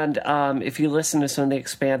 And if you listen to some of the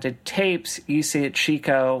expanded tapes, you see that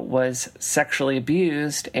Chico was sexually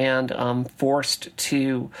abused and forced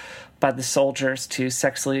by the soldiers to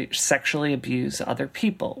sexually abuse other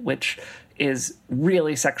people, which is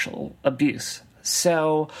really sexual abuse.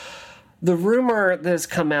 So the rumor that has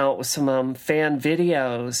come out with some fan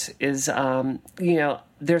videos is,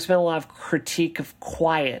 there's been a lot of critique of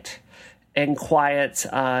Quiet and Quiet's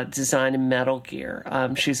design in Metal Gear.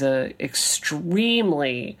 She's a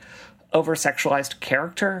extremely over-sexualized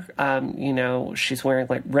character. She's wearing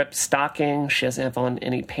like ripped stockings. She doesn't have on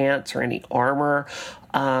any pants or any armor.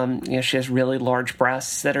 She has really large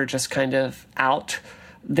breasts that are just kind of out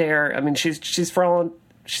there. I mean, she's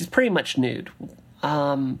pretty much nude.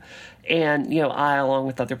 I, along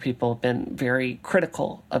with other people, have been very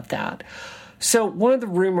critical of that. So one of the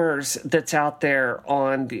rumors that's out there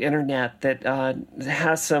on the internet that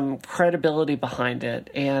has some credibility behind it,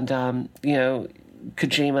 and,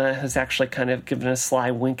 Kojima has actually kind of given a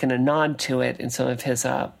sly wink and a nod to it in some of his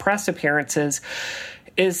press appearances,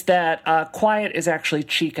 is that Quiet is actually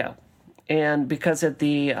Chico. And because of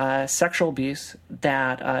the sexual abuse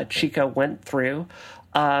that Chico went through,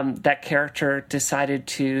 that character decided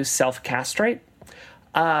to self-castrate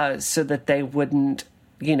so that they wouldn't,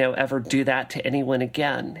 ever do that to anyone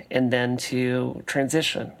again, and then to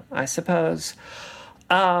transition, I suppose.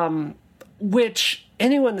 Which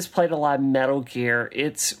anyone that's played a lot of Metal Gear,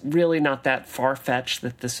 it's really not that far-fetched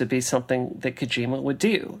that this would be something that Kojima would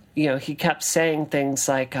do. He kept saying things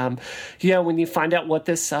like, when you find out what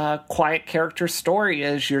this Quiet character story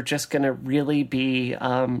is, you're just going to really be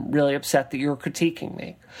really upset that you're critiquing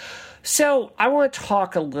me. So I want to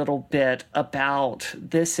talk a little bit about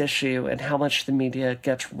this issue and how much the media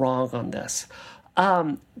gets wrong on this.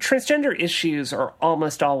 Transgender issues are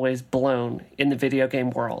almost always blown in the video game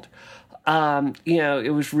world.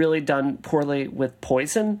 It was really done poorly with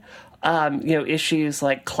Poison. Issues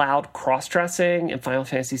like Cloud cross-dressing in Final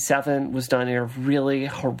Fantasy VII was done in a really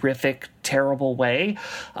horrific, terrible way.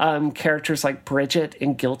 Characters like Bridget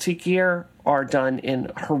in Guilty Gear are done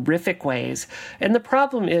in horrific ways. And the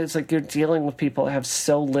problem is, like, you're dealing with people that have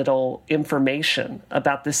so little information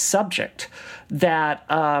about this subject that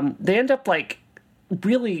they end up, like,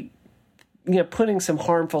 really putting some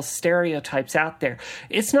harmful stereotypes out there.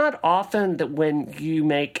 It's not often that when you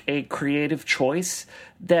make a creative choice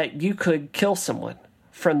that you could kill someone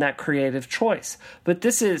from that creative choice. But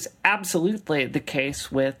this is absolutely the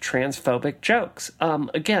case with transphobic jokes.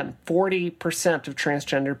 Again, 40% of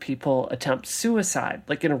transgender people attempt suicide,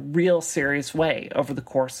 like in a real serious way over the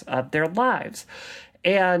course of their lives.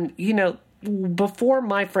 And, before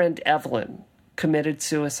my friend Evelyn committed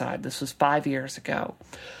suicide, this was 5 years ago,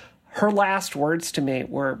 her last words to me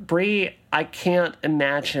were, "Bree, I can't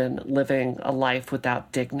imagine living a life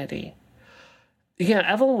without dignity."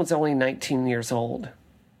 Evelyn was only 19 years old.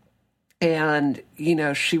 And,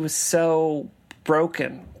 she was so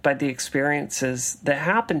broken by the experiences that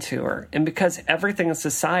happened to her. And because everything in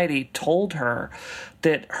society told her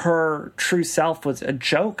that her true self was a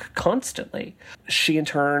joke constantly, she in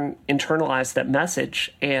turn internalized that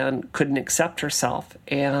message and couldn't accept herself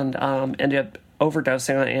and ended up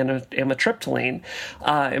overdosing on amitriptyline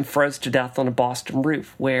and froze to death on a Boston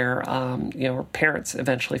roof where, her parents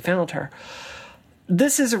eventually found her.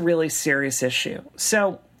 This is a really serious issue.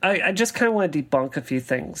 So I just kind of want to debunk a few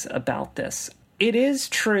things about this. It is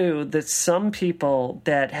true that some people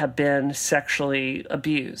that have been sexually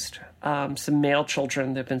abused, some male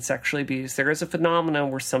children that have been sexually abused, there is a phenomenon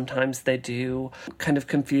where sometimes they do kind of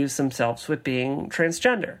confuse themselves with being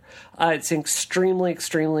transgender. It's an extremely,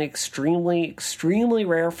 extremely, extremely, extremely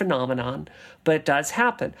rare phenomenon, but it does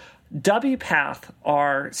happen. WPATH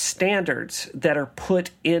are standards that are put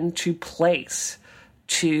into place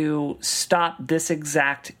to stop this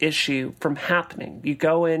exact issue from happening. You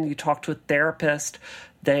go in, you talk to a therapist,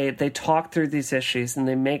 they talk through these issues, and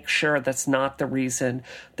they make sure that's not the reason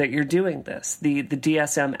that you're doing this. The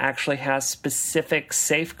DSM actually has specific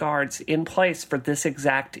safeguards in place for this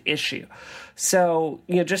exact issue. So,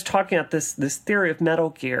 just talking about this theory of Metal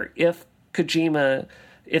Gear, if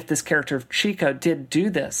this character of Chico did do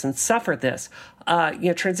this and suffer this,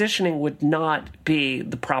 transitioning would not be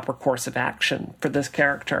the proper course of action for this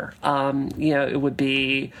character. It would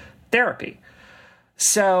be therapy.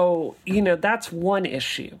 So, that's one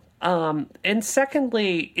issue. And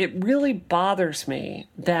secondly, it really bothers me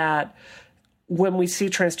that when we see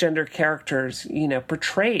transgender characters,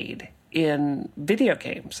 portrayed in video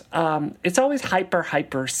games, it's always hyper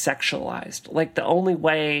sexualized. Like the only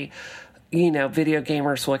way video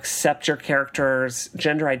gamers will accept your character's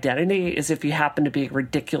gender identity is if you happen to be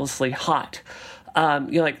ridiculously hot.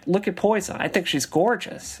 Look at Poison. I think she's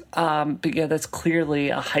gorgeous. But that's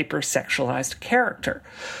clearly a hyper-sexualized character.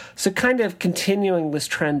 So kind of continuing this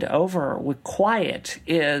trend over with Quiet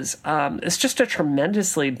is, it's just a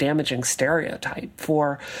tremendously damaging stereotype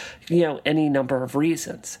for, any number of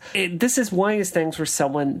reasons. This is one of these things where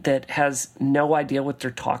someone that has no idea what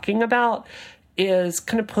they're talking about is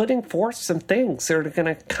kind of putting forth some things that are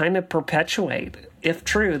going to kind of perpetuate, if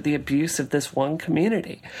true, the abuse of this one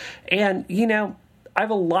community. And, I have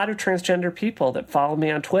a lot of transgender people that follow me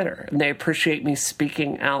on Twitter, and they appreciate me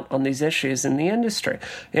speaking out on these issues in the industry.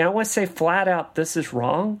 I want to say flat out, this is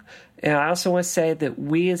wrong. And I also want to say that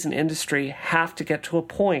we as an industry have to get to a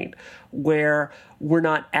point where we're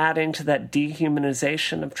not adding to that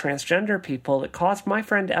dehumanization of transgender people that caused my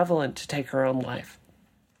friend Evelyn to take her own life.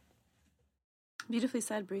 Beautifully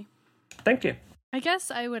said, Brie. Thank you. I guess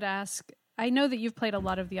I would ask, I know that you've played a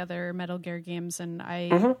lot of the other Metal Gear games, and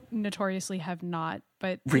I notoriously have not,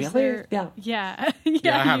 but really? Yeah. Yeah,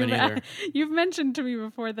 I haven't either. You've mentioned to me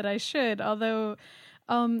before that I should, although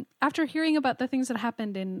after hearing about the things that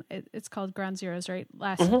happened in, it's called Ground Zeroes, right?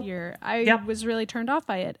 Last year, I was really turned off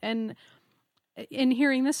by it. And in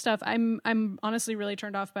hearing this stuff, I'm honestly really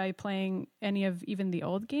turned off by playing any of even the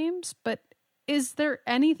old games, but is there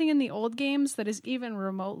anything in the old games that is even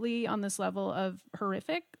remotely on this level of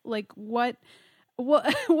horrific? Like well,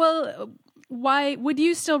 why would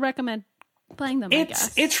you still recommend playing them? I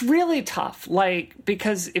guess it's really tough.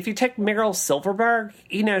 Because if you take Meryl Silverberg,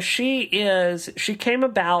 she came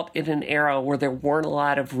about in an era where there weren't a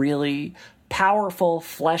lot of really powerful,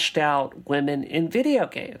 fleshed out women in video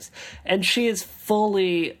games. And she is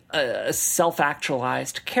fully a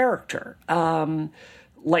self-actualized character.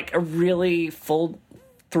 Like a really full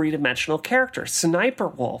three-dimensional character. Sniper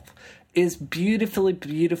Wolf is beautifully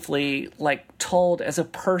told as a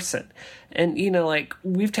person. And,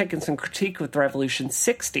 we've taken some critique with Revolution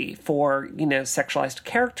 60 for, sexualized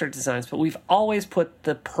character designs, but we've always put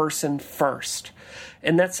the person first.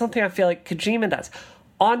 And that's something I feel like Kojima does.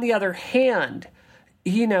 On the other hand,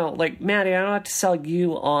 Maddie, I don't have to sell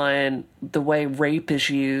you on the way rape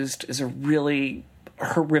is used as a really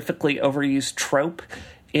horrifically overused trope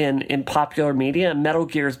in popular media. Metal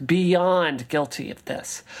Gear is beyond guilty of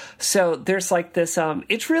this. So there's this,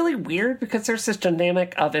 it's really weird because there's this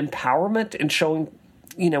dynamic of empowerment and showing,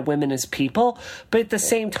 women as people, but at the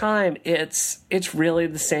same time, it's really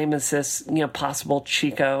the same as this, possible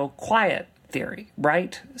Chico quiet theory,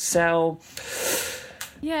 right? So...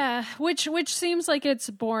 yeah, which seems like it's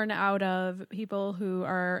born out of people who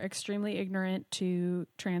are extremely ignorant to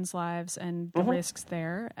trans lives and the risks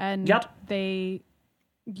there. And they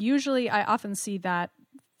usually, I often see that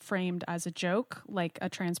framed as a joke, like a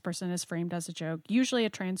trans person is framed as a joke, usually a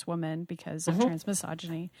trans woman because of trans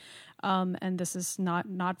misogyny. And this is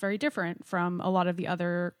not very different from a lot of the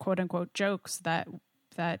other quote unquote jokes that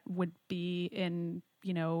would be in,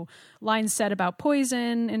 lines said about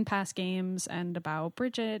Poison in past games and about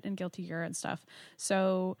Bridget and Guilty Gear and stuff.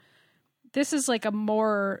 So this is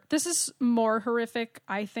more horrific,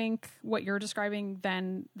 I think, what you're describing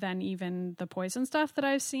than even the Poison stuff that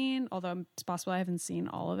I've seen, although it's possible I haven't seen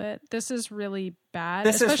all of it. This is really bad,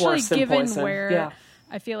 especially given where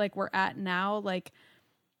I feel like we're at now.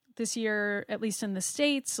 This year, at least in the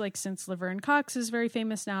States, since Laverne Cox is very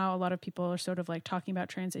famous now, a lot of people are sort of talking about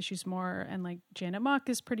trans issues more. And Janet Mock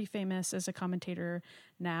is pretty famous as a commentator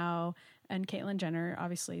now, and Caitlyn Jenner,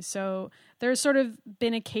 obviously. So there's sort of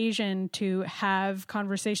been occasion to have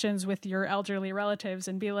conversations with your elderly relatives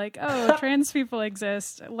and be like, oh, trans people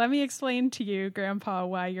exist. Let me explain to you, Grandpa,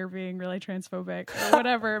 why you're being really transphobic or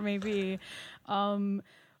whatever it may be. Obviously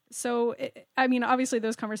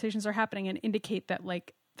those conversations are happening and indicate that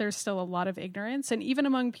there's still a lot of ignorance. And even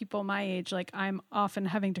among people my age, I'm often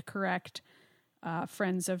having to correct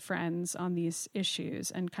friends of friends on these issues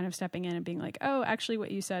and kind of stepping in and being like, oh, actually what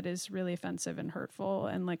you said is really offensive and hurtful.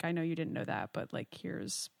 And I know you didn't know that, but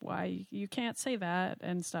here's why you can't say that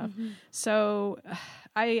and stuff. Mm-hmm. So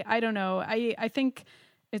I don't know. I think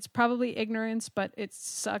it's probably ignorance, but it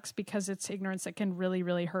sucks because it's ignorance that can really,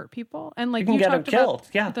 really hurt people. And you talked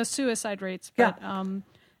about the suicide rates, but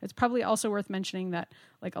it's probably also worth mentioning that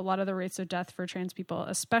a lot of the rates of death for trans people,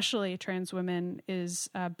 especially trans women, is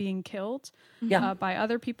being killed by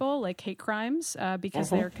other people, hate crimes, because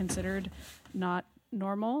they're considered not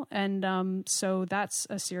normal. And so that's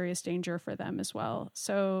a serious danger for them as well.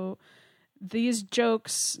 So these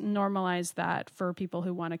jokes normalize that for people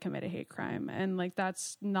who want to commit a hate crime. And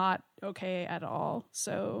that's not okay at all.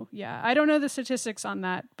 So yeah, I don't know the statistics on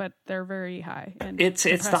that, but they're very high. And it's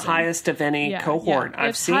the highest of any cohort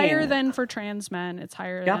I've seen. It's higher than for trans men. It's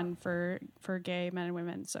higher than for gay men and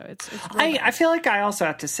women. So it's really I feel like I also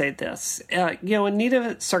have to say this.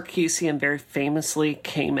 Anita Sarkeesian very famously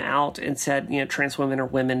came out and said, trans women are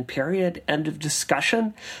women, period, end of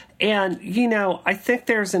discussion. And, I think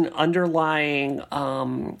there's an underlying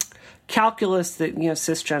calculus that,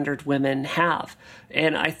 cisgendered women have.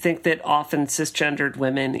 And I think that often cisgendered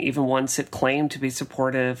women, even ones that claim to be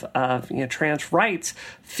supportive of, trans rights,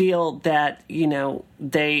 feel that,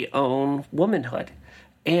 they own womanhood.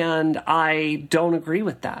 And I don't agree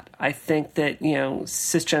with that. I think that,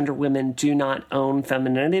 cisgender women do not own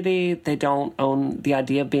femininity. They don't own the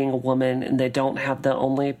idea of being a woman, and they don't have the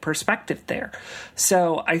only perspective there.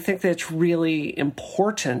 So I think that it's really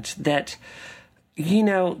important that,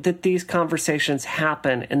 that these conversations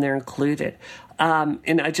happen and they're included.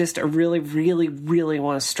 And I really, really, really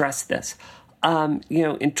want to stress this. In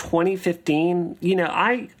 2015,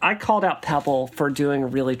 I called out Pebble for doing a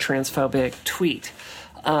really transphobic tweet.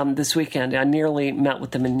 This weekend, I nearly met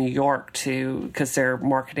with them in New York because their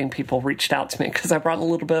marketing people reached out to me because I brought a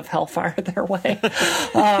little bit of hellfire their way.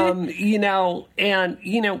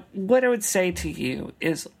 What I would say to you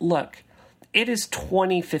is, look, it is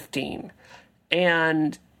 2015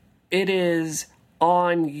 and it is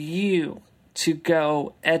on you to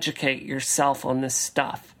go educate yourself on this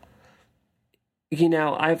stuff.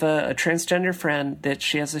 I have a transgender friend that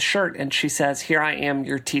she has a shirt and she says, "Here I am,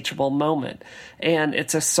 your teachable moment." And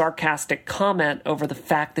it's a sarcastic comment over the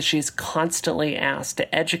fact that she's constantly asked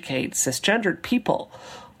to educate cisgendered people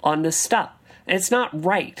on this stuff. And it's not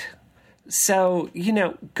right. So,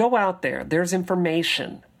 go out there. There's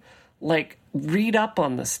information. Read up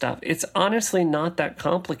on this stuff. It's honestly not that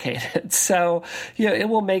complicated. So, it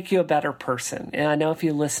will make you a better person. And I know if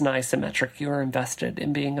you listen to Isometric, you are invested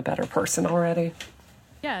in being a better person already.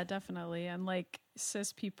 Yeah, definitely. And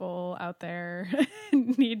cis people out there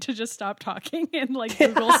need to just stop talking and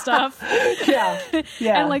Google stuff. Yeah.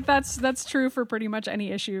 And that's true for pretty much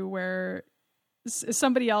any issue where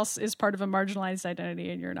somebody else is part of a marginalized identity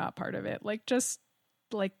and you're not part of it. Just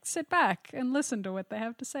sit back and listen to what they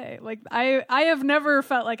have to say. I have never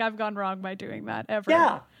felt like I've gone wrong by doing that ever.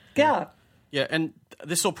 Yeah. Yeah, and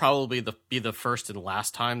this will probably be the first and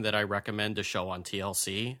last time that I recommend a show on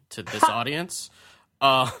TLC to this audience.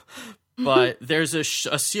 But there's a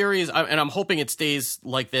series, and I'm hoping it stays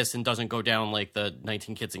like this and doesn't go down like the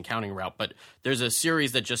 19 Kids and Counting route, but there's a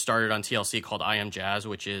series that just started on TLC called I Am Jazz,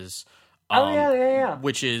 which is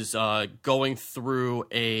which is going through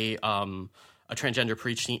a transgender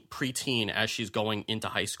preteen as she's going into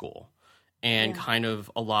high school, and kind of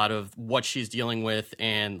a lot of what she's dealing with.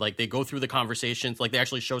 And they go through the conversations, they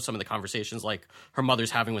actually show some of the conversations her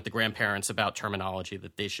mother's having with the grandparents about terminology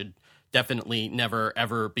that they should definitely never,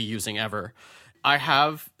 ever be using ever. I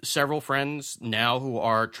have several friends now who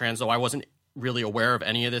are trans, though I wasn't really aware of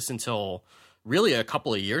any of this until really a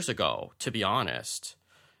couple of years ago, to be honest.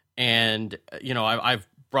 And, I've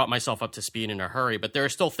brought myself up to speed in a hurry, but there are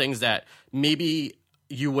still things that maybe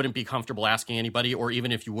you wouldn't be comfortable asking anybody, or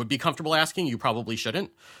even if you would be comfortable asking, you probably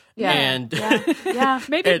shouldn't. Yeah. And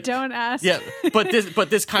maybe don't ask. Yeah. But this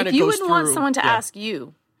kind of goes through. You wouldn't want someone to ask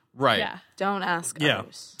you. Right. Yeah. Don't ask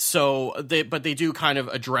others. So they do kind of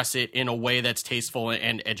address it in a way that's tasteful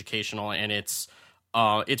and educational, and it's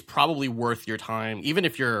probably worth your time, even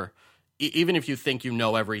if you think you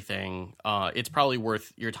know everything. It's probably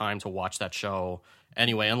worth your time to watch that show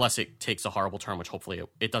anyway, unless it takes a horrible turn, which hopefully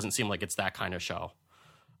it doesn't seem like it's that kind of show.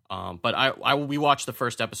 But we watched the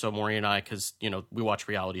first episode, Maury and I, because we watch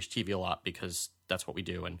reality TV a lot because that's what we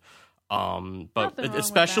do, and but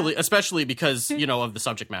especially because of the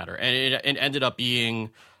subject matter, and it ended up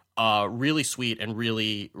being really sweet and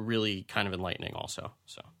really, really kind of enlightening also.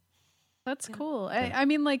 So that's cool. I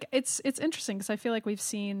mean, it's interesting because I feel like we've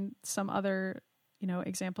seen some other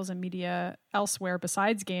examples in media elsewhere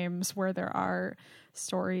besides games where there are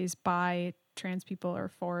stories by trans people or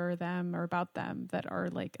for them or about them that are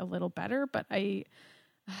a little better, but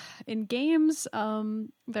in games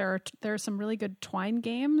there are some really good Twine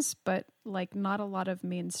games, but not a lot of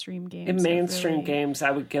mainstream games. In mainstream games,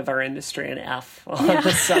 I would give our industry an F on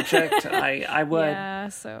the subject. I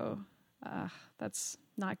would. So that's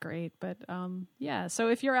not great, but so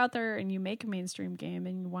if you're out there and you make a mainstream game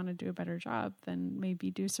and you want to do a better job, then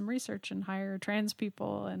maybe do some research and hire trans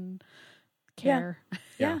people and care.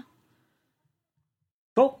 Yeah.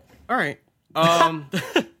 Cool. All right.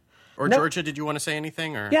 Or Georgia, did you want to say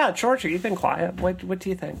anything? Or yeah, Georgia, you've been quiet. What do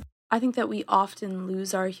you think? I think that we often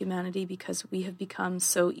lose our humanity because we have become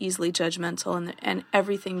so easily judgmental, and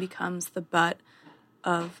everything becomes the butt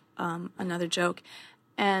of another joke.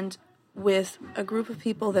 And with a group of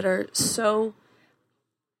people that are so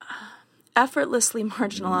effortlessly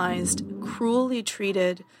marginalized, cruelly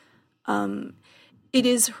treated, It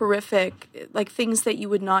is horrific, like things that you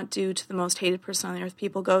would not do to the most hated person on the earth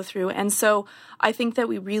people go through. And so I think that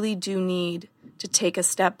we really do need to take a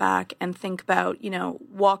step back and think about,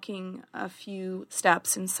 walking a few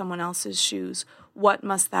steps in someone else's shoes. What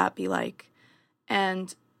must that be like?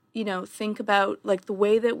 And, think about like the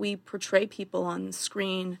way that we portray people on the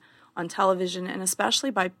screen, on television, and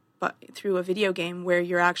especially through a video game where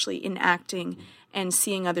you're actually enacting and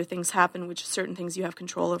seeing other things happen, which certain things you have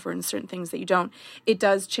control over and certain things that you don't. It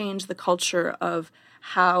does change the culture of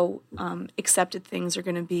how accepted things are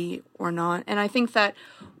going to be or not. And I think that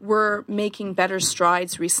we're making better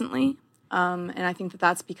strides recently. And I think that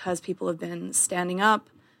that's because people have been standing up,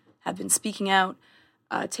 have been speaking out,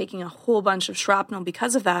 taking a whole bunch of shrapnel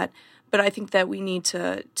because of that. But I think that we need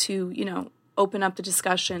to open up the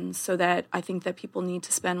discussion so that I think that people need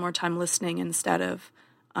to spend more time listening instead of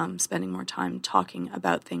spending more time talking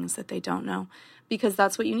about things that they don't know, because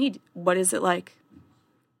that's what you need. What is it like?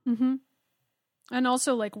 Mm-hmm. And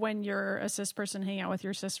also, like, when you're a cis person hanging out with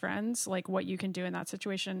your cis friends, like, what you can do in that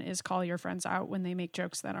situation is call your friends out when they make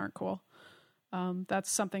jokes that aren't cool. That's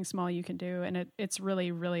something small you can do, and it's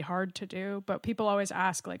really, really hard to do. But people always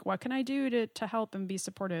ask, like, what can I do to help and be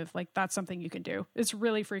supportive? Like, that's something you can do. It's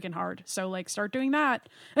really freaking hard. So, like, start doing that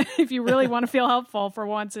if you really want to feel helpful for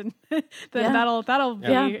once, and then that'll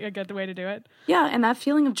be a good way to do it. Yeah, and that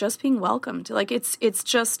feeling of just being welcomed. Like, it's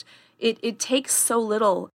just it takes so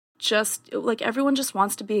little. Just like everyone just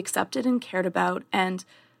wants to be accepted and cared about and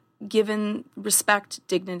given respect,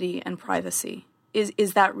 dignity, and privacy.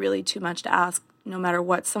 Is that really too much to ask? No matter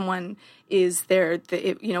what someone is,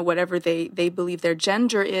 whatever they believe their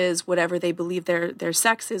gender is, whatever they believe their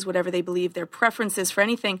sex is, whatever they believe their preference is for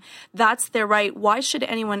anything, that's their right. Why should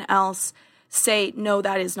anyone else say, no,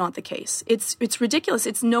 that is not the case? It's ridiculous.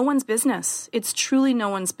 It's no one's business. It's truly no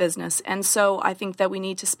one's business. And so I think that we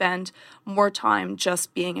need to spend more time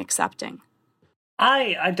just being accepting.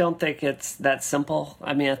 I don't think it's that simple.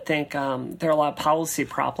 I mean, I think there are a lot of policy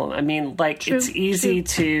problems. I mean, like, it's easy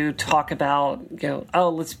to talk about,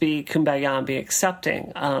 let's be kumbaya and be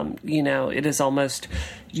accepting. It is almost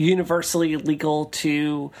universally illegal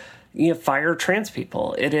to fire trans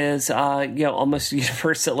people. It is, almost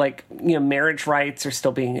universal, marriage rights are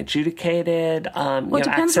still being adjudicated. Well, it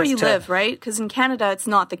depends where you live, right? Because in Canada, it's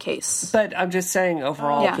not the case. But I'm just saying,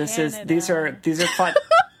 overall, these are fun.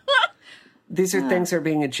 These are things that are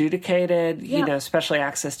being adjudicated, especially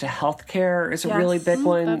access to health care is a really big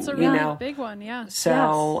one. That's a really big one, yeah.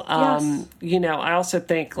 So, I also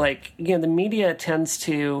think, the media tends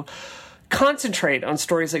to concentrate on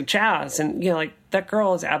stories like Jazz, and, that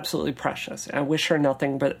girl is absolutely precious. I wish her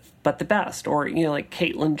nothing but the best. Or, like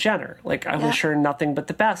Caitlyn Jenner, I wish her nothing but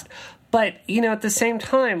the best. But, at the same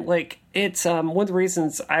time, it's one of the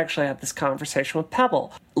reasons I actually had this conversation with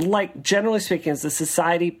Pebble. Generally speaking, as the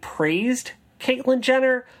society praised Caitlyn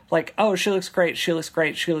Jenner, she looks great, she looks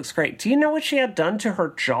great, she looks great. Do you know what she had done to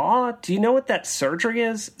her jaw? Do you know what that surgery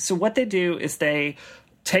is? So what they do is they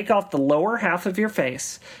take off the lower half of your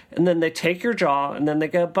face, and then they take your jaw, and then they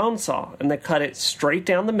get a bone saw, and they cut it straight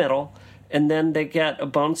down the middle, and then they get a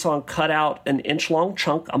bone saw and cut out an inch-long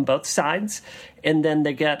chunk on both sides, and then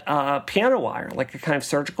they get a piano wire, a kind of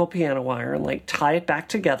surgical piano wire, and tie it back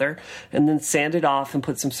together, and then sand it off and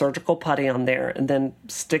put some surgical putty on there, and then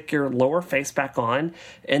stick your lower face back on,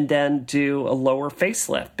 and then do a lower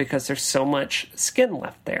facelift because there's so much skin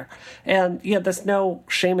left there. And there's no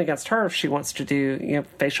shame against her if she wants to do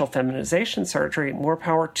facial feminization surgery. More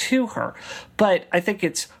power to her. But I think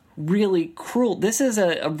it's really cruel. This is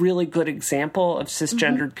a really good example of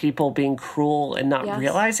cisgendered people being cruel and not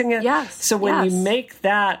realizing it. Yes. So when you make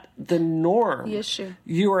that the norm, the issue,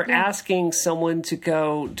 you are asking someone to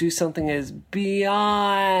go do something that is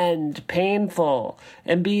beyond painful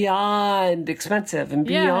and beyond expensive and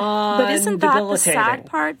beyond But isn't that debilitating. The sad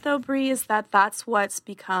part, though, Brie, is that that's what's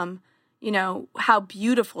become, how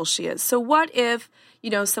beautiful she is. So what if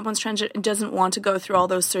someone's transgender and doesn't want to go through all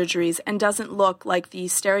those surgeries and doesn't look like the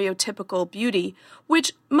stereotypical beauty,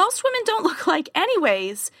 which most women don't look like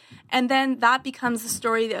anyways. And then that becomes the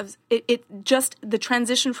story of it just the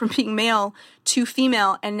transition from being male to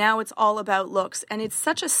female. And now it's all about looks. And it's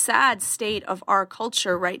such a sad state of our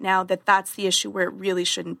culture right now that that's the issue where it really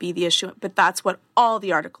shouldn't be the issue. But that's what all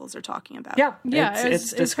the articles are talking about. Yeah.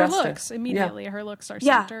 It's disgusting. her looks. Immediately her looks are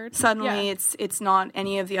centered. Suddenly it's not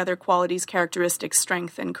any of the other qualities, characteristics,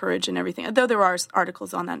 strength and courage and everything. Though there are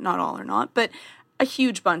articles on that, not all are not. But a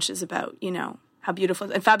huge bunch is about, how beautiful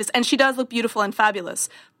and fabulous. And she does look beautiful and fabulous.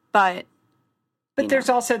 But But there's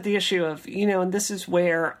also the issue of, and this is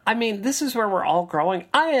where we're all growing.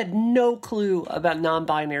 I had no clue about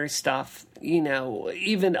non-binary stuff,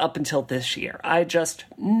 even up until this year. I just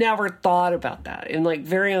never thought about that. And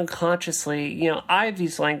very unconsciously, I've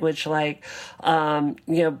used language like,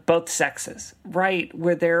 both sexes, right?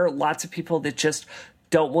 Where there are lots of people that just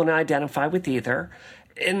don't want to identify with either.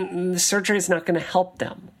 And the surgery is not going to help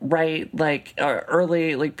them, right?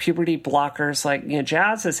 Early, puberty blockers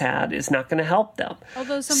Jazz has had is not going to help them.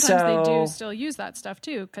 Although sometimes they do still use that stuff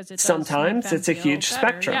too, because sometimes it's a huge better.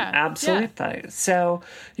 Spectrum. Yeah. Absolutely. Yeah. So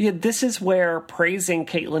this is where praising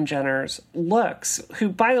Caitlyn Jenner's looks, who,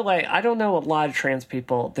 by the way, I don't know a lot of trans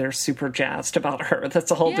people. They're super jazzed about her.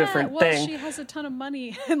 That's a whole different thing. She has a ton of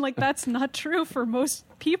money, and that's not true for most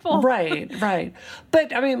people. Right.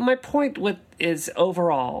 But my point is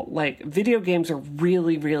overall, video games are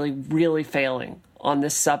really, really, really failing on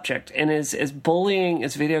this subject. And as bullying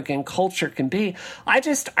as video game culture can be, I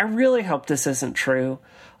really hope this isn't true,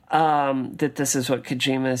 that this is what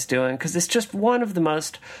Kojima is doing. Because it's just one of the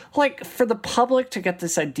most, for the public to get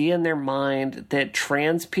this idea in their mind that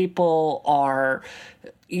trans people are,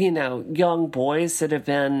 young boys that have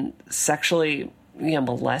been sexually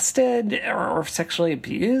molested or sexually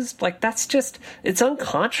abused, that's just, it's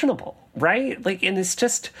unconscionable, right? And it's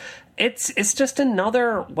just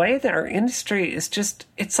another way that our industry is just,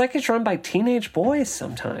 it's it's run by teenage boys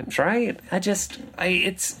sometimes, right?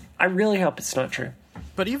 I really hope it's not true.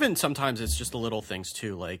 But even sometimes it's just the little things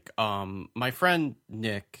too. My friend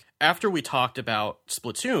Nick, after we talked about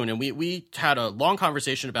Splatoon, and we had a long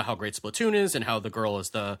conversation about how great Splatoon is and how the girl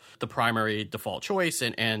is the primary default choice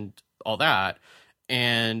and all that.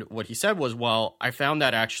 And what he said was, well, I found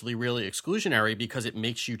that actually really exclusionary because it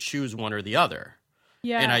makes you choose one or the other.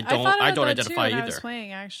 Yeah, and I don't identify either. I was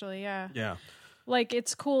playing, actually, yeah. Yeah.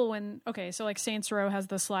 It's cool when, Saints Row has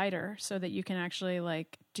the slider so that you can actually,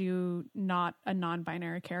 do not a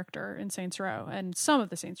non-binary character in Saints Row. And some of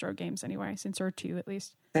the Saints Row games, anyway. Saints Row 2, at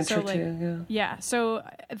least. Saints Row 2, yeah. Yeah, so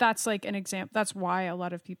that's, an example. That's why a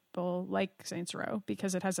lot of people like Saints Row,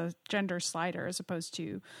 because it has a gender slider as opposed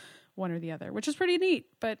to one or the other, which is pretty neat.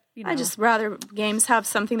 But I just rather games have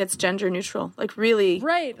something that's gender neutral, really,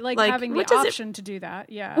 right? Having the option to do that.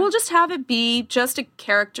 Yeah, we'll just have it be just a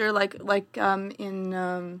character, in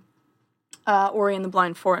Ori and the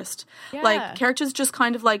Blind Forest. Yeah. Characters just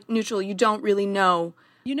kind of neutral. You don't really know.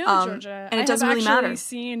 Georgia, and it doesn't really matter. I've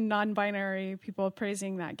seen non-binary people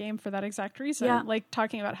praising that game for that exact reason. Yeah.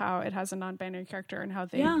 Talking about how it has a non-binary character and how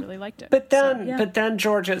they really liked it. But then,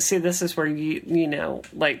 Georgia, see, this is where you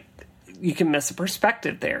can miss a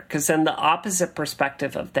perspective there, because then the opposite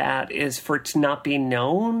perspective of that is for it to not be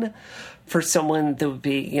known for someone that would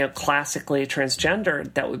be, classically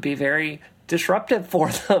transgender. That would be very disruptive for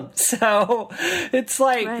them. So it's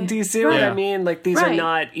do you see what I mean? These are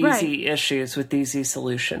not easy issues with easy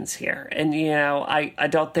solutions here. And, I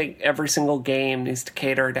don't think every single game needs to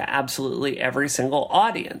cater to absolutely every single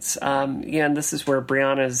audience. And this is where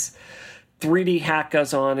Brianna's 3D hack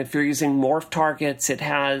goes on. If you're using morph targets, it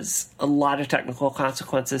has a lot of technical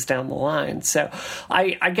consequences down the line. So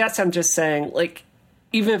I guess I'm just saying,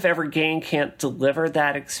 even if every game can't deliver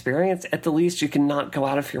that experience, at the least you can not go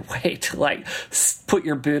out of your way to put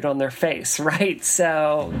your boot on their face, right?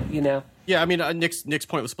 So, Yeah, Nick's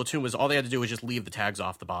point with Splatoon was all they had to do was just leave the tags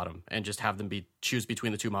off the bottom and just have them choose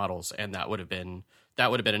between the two models, and that would have been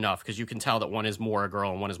enough, because you can tell that one is more a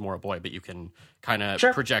girl and one is more a boy, but you can kind of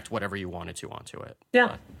project whatever you wanted to onto it.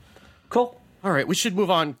 Yeah, cool. All right, we should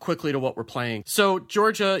move on quickly to what we're playing. So,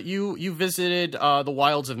 Georgia, you visited the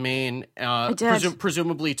wilds of Maine, I did.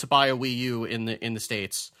 Presumably to buy a Wii U in the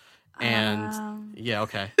States. And yeah,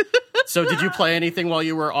 okay. So, did you play anything while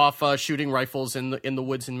you were off shooting rifles in the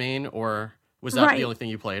woods in Maine, or was that the only thing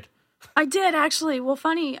you played? I did, actually. Well,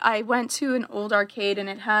 funny, I went to an old arcade, and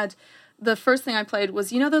it had... The first thing I played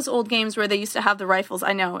was, those old games where they used to have the rifles?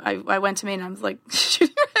 I know. I went to Maine and I was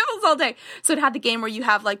shooting rifles all day. So it had the game where you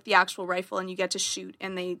have the actual rifle and you get to shoot,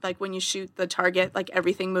 and they when you shoot the target,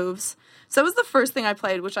 everything moves. So it was the first thing I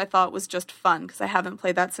played, which I thought was just fun because I haven't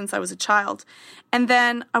played that since I was a child. And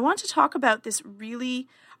then I want to talk about this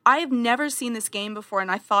I have never seen this game before,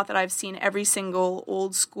 and I thought that I've seen every single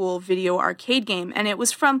old school video arcade game, and it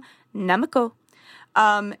was from Namco.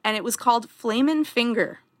 And it was called Flamin'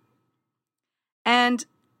 Finger. And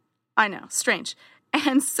I know, strange.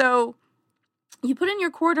 And so you put in your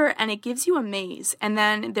quarter and it gives you a maze. And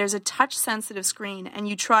then there's a touch-sensitive screen and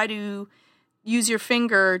you try to use your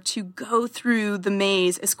finger to go through the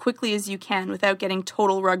maze as quickly as you can without getting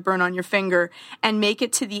total rug burn on your finger and make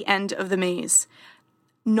it to the end of the maze.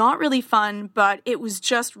 not really fun, but it was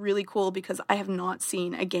just really cool because I have not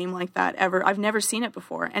seen a game like that ever. I've never seen it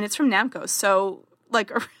before, and it's from Namco, so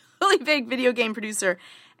like a really big video game producer,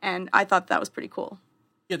 and I thought that was pretty cool.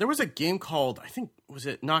 Yeah, there was a game called, I think, was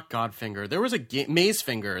it not Godfinger? There was a game, Maze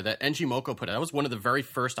Finger, that NG Moko put out. That was one of the very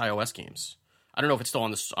first iOS games. I don't know if it's still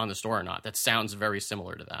on the store or not. That sounds very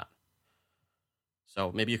similar to that.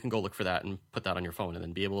 So maybe you can go look for that and put that on your phone and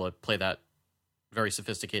then be able to play that very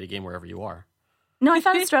sophisticated game wherever you are. No, I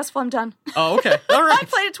found it stressful. I'm done. Oh, okay. All right. I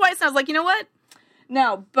played it twice and I was like, you know what?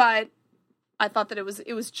 No, but I thought that it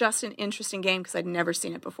was just an interesting game because I'd never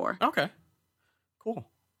seen it before. Okay. Cool.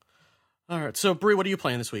 All right. So, Brie, what are you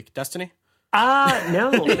playing this week? Destiny?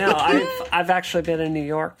 No. I've actually been in New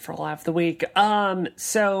York for a lot of the week.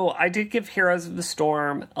 So I did give Heroes of the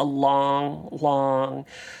Storm a long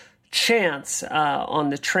chance on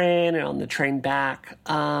the train and on the train back.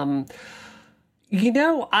 I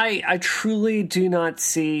truly do not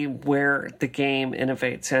see where the game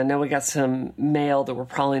innovates. And I know we got some mail that we're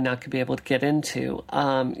probably not going to be able to get into.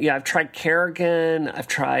 I've tried Kerrigan, I've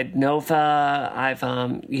tried Nova, I've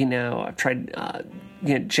tried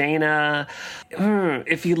Jaina.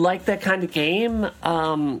 If you like that kind of game,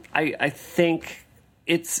 I think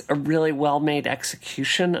it's a really well-made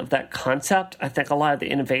execution of that concept. I think a lot of the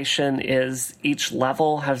innovation is each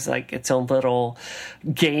level has like its own little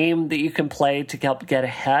game that you can play to help get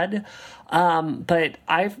ahead. But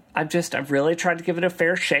I've really tried to give it a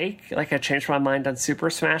fair shake. Like I changed my mind on Super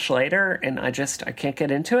Smash later, and I can't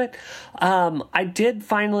get into it. I did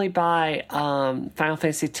finally buy Final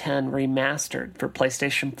Fantasy X Remastered for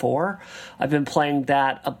PlayStation 4. I've been playing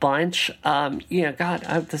that a bunch.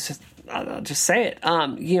 I'll just say it.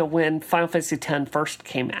 When Final Fantasy X first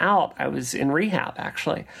came out, I was in rehab,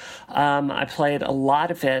 actually. I played a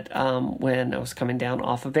lot of it when I was coming down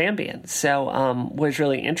off of Ambien. So what was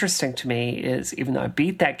really interesting to me is, even though I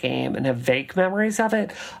beat that game and have vague memories of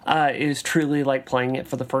it, it was truly like playing it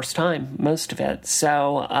for the first time, most of it.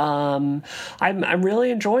 So I'm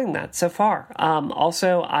really enjoying that so far.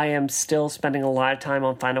 Also, I am still spending a lot of time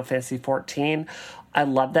on Final Fantasy XIV. I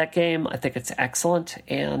love that game. I think it's excellent,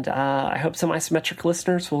 and I hope some isometric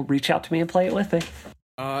listeners will reach out to me and play it with me.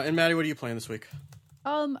 And Maddie, what are you playing this week?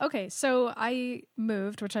 Okay, so I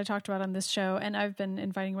moved, which I talked about on this show, and I've been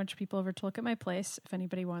inviting a bunch of people over to look at my place. If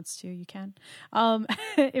anybody wants to, you can,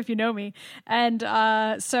 if you know me. And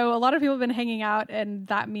so a lot of people have been hanging out, and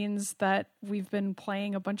that means that we've been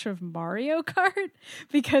playing a bunch of Mario Kart,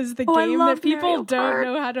 because the game that people don't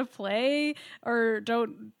know how to play, or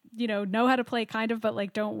don't know how to play kind of, but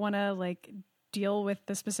like don't want to like deal with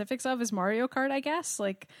the specifics of, is Mario Kart, I guess.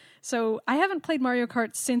 Like, so I haven't played Mario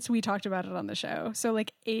Kart since we talked about it on the show, so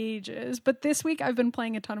like ages. But this week I've been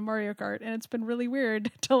playing a ton of Mario Kart, and it's been really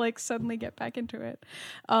weird to like suddenly get back into it.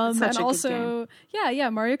 And also,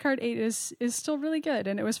 Mario Kart 8 is still really good,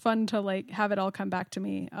 and it was fun to like have it all come back to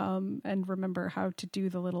me and remember how to do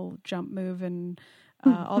the little jump move and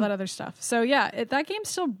all that other stuff. So yeah, that game's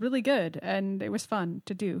still really good, and it was fun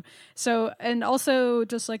to do. So, and also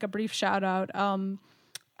just like a brief shout out, I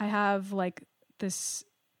have like this,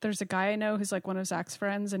 there's a guy I know who's like one of Zach's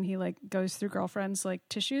friends, and he like goes through girlfriends like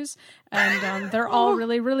tissues, and they're all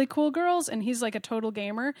really, really cool girls, and he's like a total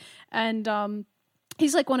gamer, and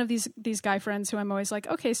he's like one of these guy friends who I'm always like,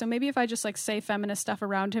 okay, so maybe if I just like say feminist stuff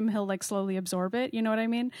around him, he'll like slowly absorb it. You know what I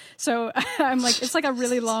mean? So I'm like, it's like a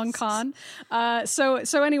really long con.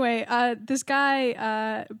 So anyway, this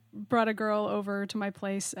guy brought a girl over to my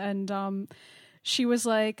place, and she was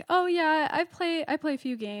like, oh yeah, I play a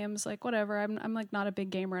few games, like whatever. I'm like not a big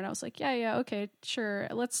gamer. And I was like, yeah, okay, sure.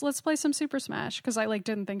 Let's play some Super Smash. Cause I like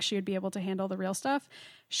didn't think she would be able to handle the real stuff.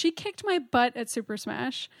 She kicked my butt at Super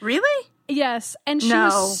Smash. Really? Yes. And she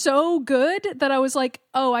was so good that I was like,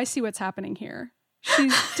 oh, I see what's happening here.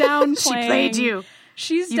 She's downplaying. She played you.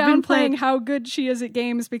 She's downplaying how good she is at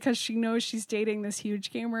games because she knows she's dating this huge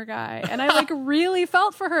gamer guy. And I like really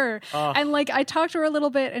felt for her. And like I talked to her a little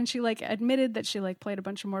bit, and she like admitted that she like played a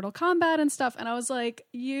bunch of Mortal Kombat and stuff. And I was like,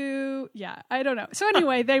 I don't know. So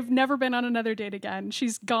anyway, they've never been on another date again.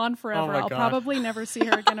 She's gone forever. I'll probably never see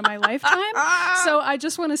her again in my lifetime. So I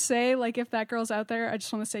just want to say, like, if that girl's out there, I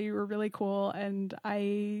just want to say you were really cool. And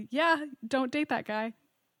don't date that guy.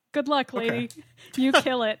 Good luck, lady. Okay. You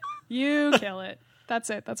kill it. You kill it. That's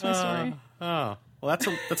it. That's my story. Well, that's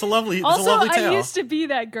a lovely also, a lovely tale. I used to be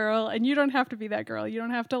that girl, and you don't have to be that girl. You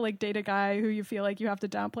don't have to like date a guy who you feel like you have to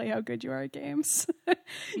downplay how good you are at games.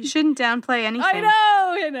 You shouldn't downplay anything.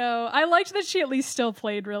 I know. I liked that she at least still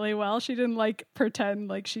played really well. She didn't like pretend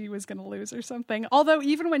like she was going to lose or something. Although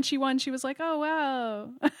even when she won, she was like, "Oh wow,"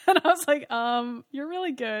 and I was like, "You're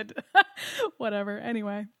really good." Whatever.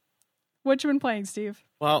 Anyway. What you been playing, Steve?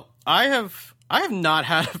 Well, I have not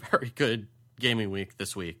had a very good gaming week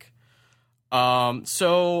this week.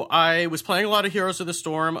 So I was playing a lot of Heroes of the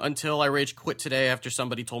Storm until I rage quit today after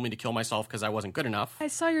somebody told me to kill myself because I wasn't good enough. I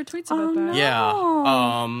saw your tweets about that.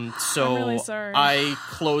 Yeah. So I'm really sorry. I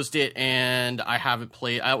closed it and I haven't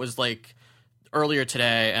played. I was like earlier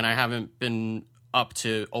today and I haven't been up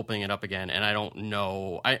to opening it up again, and I don't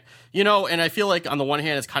know. And I feel like on the one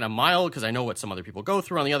hand it's kind of mild because I know what some other people go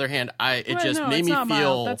through. On the other hand, made me feel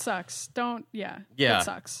mild. That sucks. That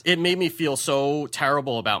sucks. It made me feel so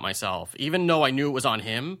terrible about myself, even though I knew it was on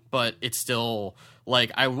him. But it's still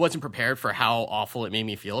like I wasn't prepared for how awful it made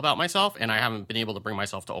me feel about myself, and I haven't been able to bring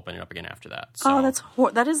myself to open it up again after that. So.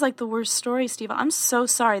 Oh, that is like the worst story, Steve. I'm so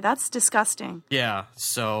sorry. That's disgusting. Yeah,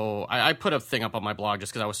 so I put a thing up on my blog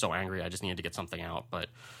just because I was so angry. I just needed to get something out, but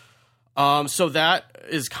so that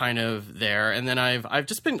is kind of there. And then I've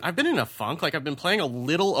been in a funk. Like I've been playing a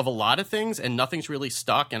lot of things, and nothing's really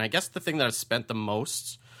stuck. And I guess the thing that I've spent the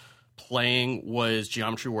most playing was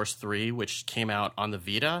Geometry Wars 3, which came out on the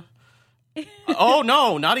Vita. Oh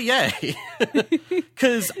no, not a yay.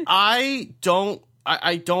 Because I don't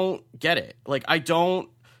get it. Like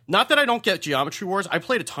not that I don't get Geometry Wars. I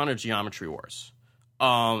played a ton of Geometry Wars.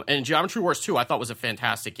 And Geometry Wars 2 I thought was a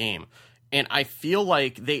fantastic game. And I feel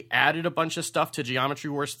like they added a bunch of stuff to Geometry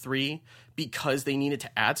Wars 3 because they needed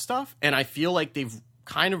to add stuff. And I feel like they've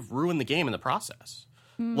kind of ruined the game in the process.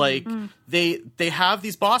 Like they have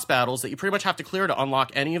these boss battles that you pretty much have to clear to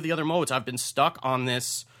unlock any of the other modes. I've been stuck on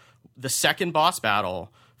the second boss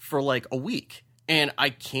battle for like a week and I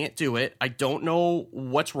can't do it. I don't know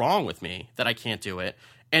what's wrong with me that I can't do it.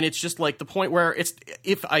 And it's just like the point where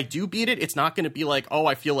if I do beat it, it's not going to be like, oh,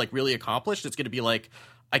 I feel like really accomplished. It's going to be like,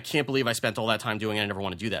 I can't believe I spent all that time doing it. I never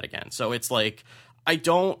want to do that again. So it's like, I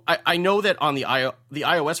know that on the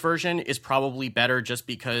iOS version is probably better just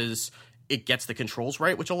because it gets the controls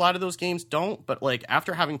right, which a lot of those games don't. But like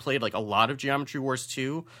after having played like a lot of Geometry Wars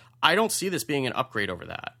 2, I don't see this being an upgrade over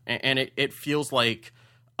that. And it feels like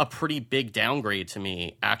a pretty big downgrade to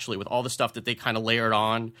me, actually, with all the stuff that they kind of layered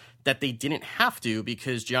on that they didn't have to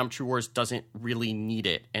because Geometry Wars doesn't really need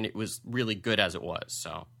it. And it was really good as it was.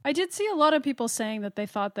 So I did see a lot of people saying that they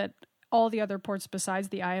thought that all the other ports besides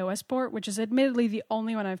the iOS port, which is admittedly the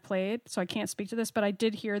only one I've played, so I can't speak to this, but I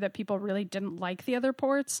did hear that people really didn't like the other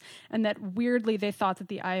ports and that weirdly they thought that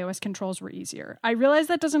the iOS controls were easier. I realize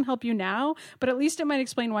that doesn't help you now, but at least it might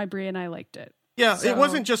explain why Brie and I liked it. Yeah, so, it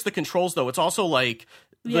wasn't just the controls, though. It's also like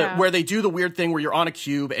where they do the weird thing where you're on a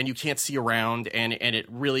cube and you can't see around and it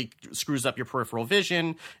really screws up your peripheral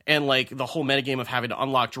vision, and like the whole metagame of having to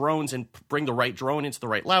unlock drones and bring the right drone into the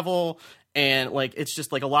right level. And like it's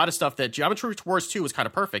just like a lot of stuff that Geometry Wars 2 was kind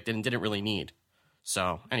of perfect and didn't really need.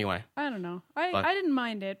 So anyway, I don't know. I didn't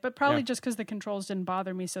mind it, but probably just because the controls didn't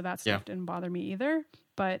bother me, so that stuff didn't bother me either.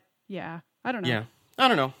 But yeah, I don't know. Yeah, I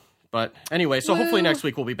don't know. But anyway, so hopefully next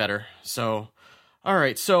week will be better. So all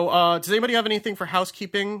right. So does anybody have anything for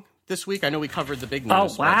housekeeping this week? I know we covered the big news.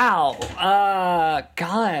 Oh wow!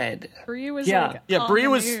 God, Brie was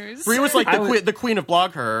Brie was like the queen of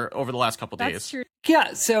BlogHer over the last couple days. True.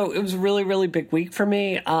 Yeah, so it was a really, really big week for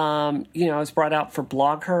me. I was brought out for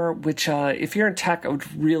BlogHer, which if you're in tech, I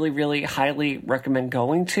would really, really highly recommend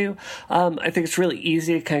going to. I think it's really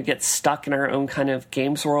easy to kind of get stuck in our own kind of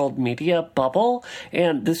Games World media bubble,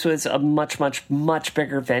 and this was a much, much, much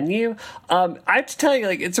bigger venue. I have to tell you,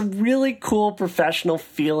 like, it's a really cool professional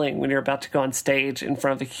feeling when you're about to go on stage in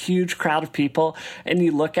front of a huge crowd of people, and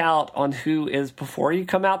you look out on who is before you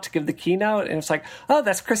come out to give the keynote, and it's like, oh,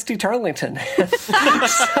 that's Christy Turlington.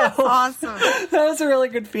 Awesome. That was a really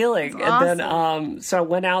good feeling. That's and awesome. then so I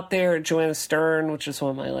went out there, Joanna Stern, which is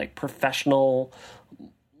one of my like professional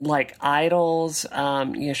like idols.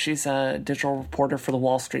 She's a digital reporter for the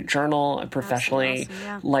Wall Street Journal. I professionally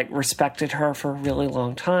like respected her for a really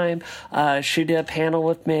long time. She did a panel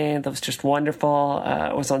with me that was just wonderful.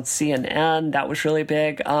 I was on CNN. That was really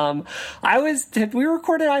big. Did we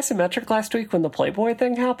record Isometric last week when the Playboy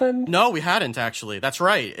thing happened? No, we hadn't actually. That's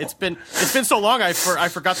right. It's been so long. I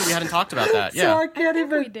forgot that we hadn't talked about that. Yeah. So I can't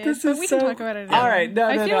even. We did, we can talk about it again. All right. No.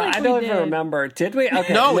 I don't even remember. Did we?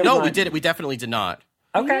 Okay. No, we did it. We definitely did not.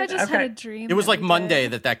 Okay. I just had a dream. It was like Monday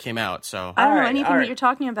that came out. So I don't know anything that you're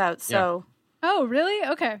talking about. So. Oh, really?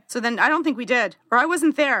 Okay. So then I don't think we did, or I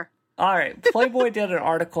wasn't there. All right. Playboy did an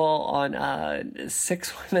article on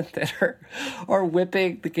 6 women that are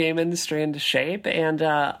whipping the game industry into shape. And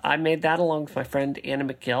I made that along with my friend Anna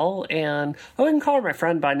McGill. And I wouldn't call her my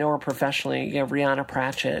friend, but I know her professionally, Rihanna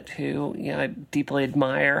Pratchett, who I deeply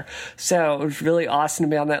admire. So it was really awesome to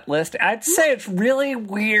be on that list. I'd say it's really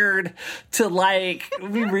weird to, like,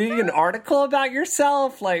 be reading an article about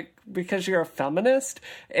yourself, like, because you're a feminist,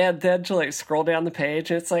 and then to like scroll down the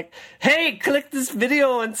page, and it's like, hey, click this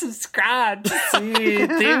video and subscribe to see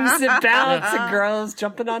things about the girls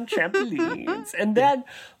jumping on trampolines. And then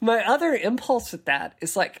my other impulse with that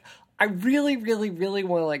is like, I really, really, really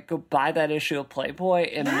want to like go buy that issue of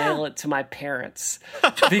Playboy and mail it to my parents,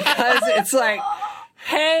 because it's like,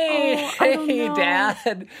 hey,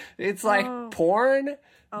 Dad, it's like porn,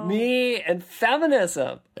 me, and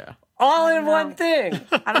feminism. Yeah. All in one thing.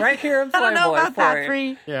 Right here in Playboy. I don't know about that, you.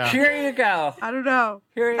 Bree. Yeah. Here you go. I don't know.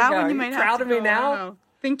 Here you that go. One you Are might you have proud to of me go, I don't now? know.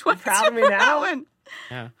 Think twice. Proud of me for now? that one.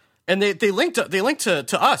 Yeah. And they linked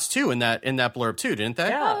to us too in that blurb too, didn't they?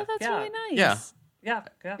 Yeah. Oh, that's really nice. Yeah.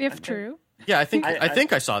 Yeah. If true. Yeah, I think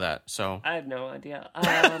I saw that. So I had no idea.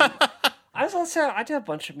 I did a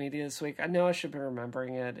bunch of media this week. I know I should be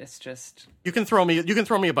remembering it. It's just you can throw me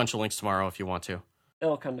a bunch of links tomorrow if you want to.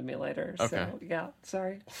 it'll come to me later. Okay. So yeah,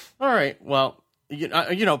 sorry. All right. Well, you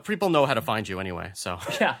know, people know how to find you anyway. So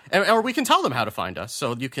Yeah. or we can tell them how to find us.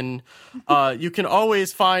 So you can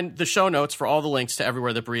always find the show notes for all the links to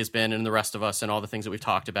everywhere that Bree has been and the rest of us and all the things that we've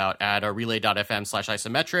talked about at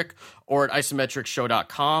relay.fm/isometric or at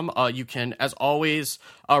isometricshow.com. You can, as always,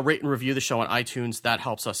 rate and review the show on iTunes. That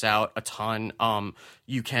helps us out a ton.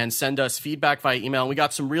 You can send us feedback via email. We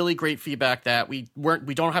got some really great feedback that we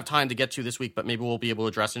don't have time to get to this week, but maybe we'll be able to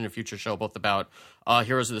address in a future show, both about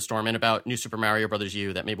Heroes of the Storm and about New Super Mario Brothers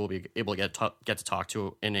U, that maybe we'll be able to get to talk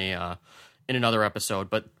to in another episode.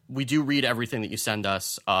 But we do read everything that you send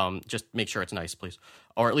us. Just make sure it's nice, please,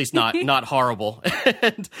 or at least not horrible.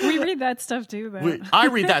 And We read that stuff too, though. I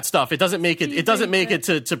read that stuff. It doesn't make it. It doesn't make it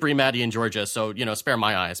to Bree, Maddie, and Georgia. So spare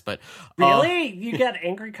my eyes. But Really? You get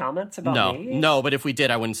angry comments about me? no. But if we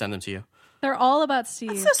did, I wouldn't send them to you. They're all about Steve.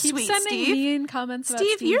 That's so Keep sweet, sending Steve. mean comments about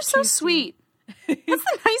Steve, Steve. you're so to sweet. That's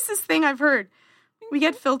the nicest thing I've heard. We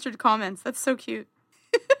get filtered comments. That's so cute.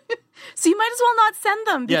 So you might as well not send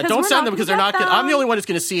them. Yeah, don't send them because they're not. I'm the only one. one who's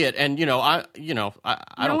going to see it, and I No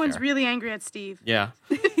don't one's care. really angry at Steve. Yeah,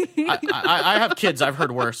 I have kids. I've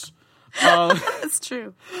heard worse. That's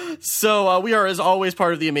true. So we are, as always,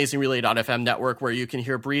 part of the amazing Relay.fm network, where you can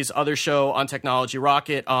hear Bree's other show on Technology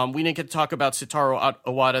Rocket. We didn't get to talk about Sitaru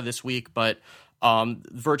Iwata this week, but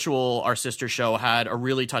Virtual, our sister show, had a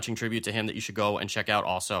really touching tribute to him that you should go and check out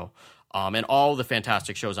also. And all the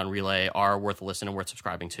fantastic shows on Relay are worth a listen and worth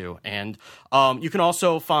subscribing to. And you can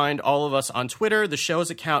also find all of us on Twitter. The show's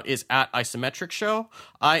account is at Isometric Show.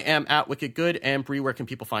 I am at Wicked Good. And Bree, where can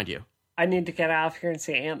people find you? I need to get out of here and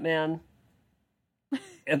see Ant-Man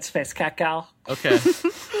and Space Cat Gal. Okay.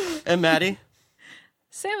 And Maddie?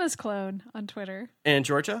 Samus Clone on Twitter. And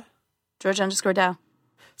Georgia? Georgia_Dow.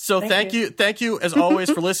 So thank you as always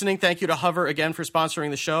for listening. Thank you to Hover again for sponsoring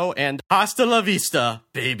the show, and hasta la vista,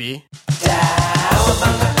 baby.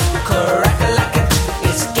 Crack-a-lacka.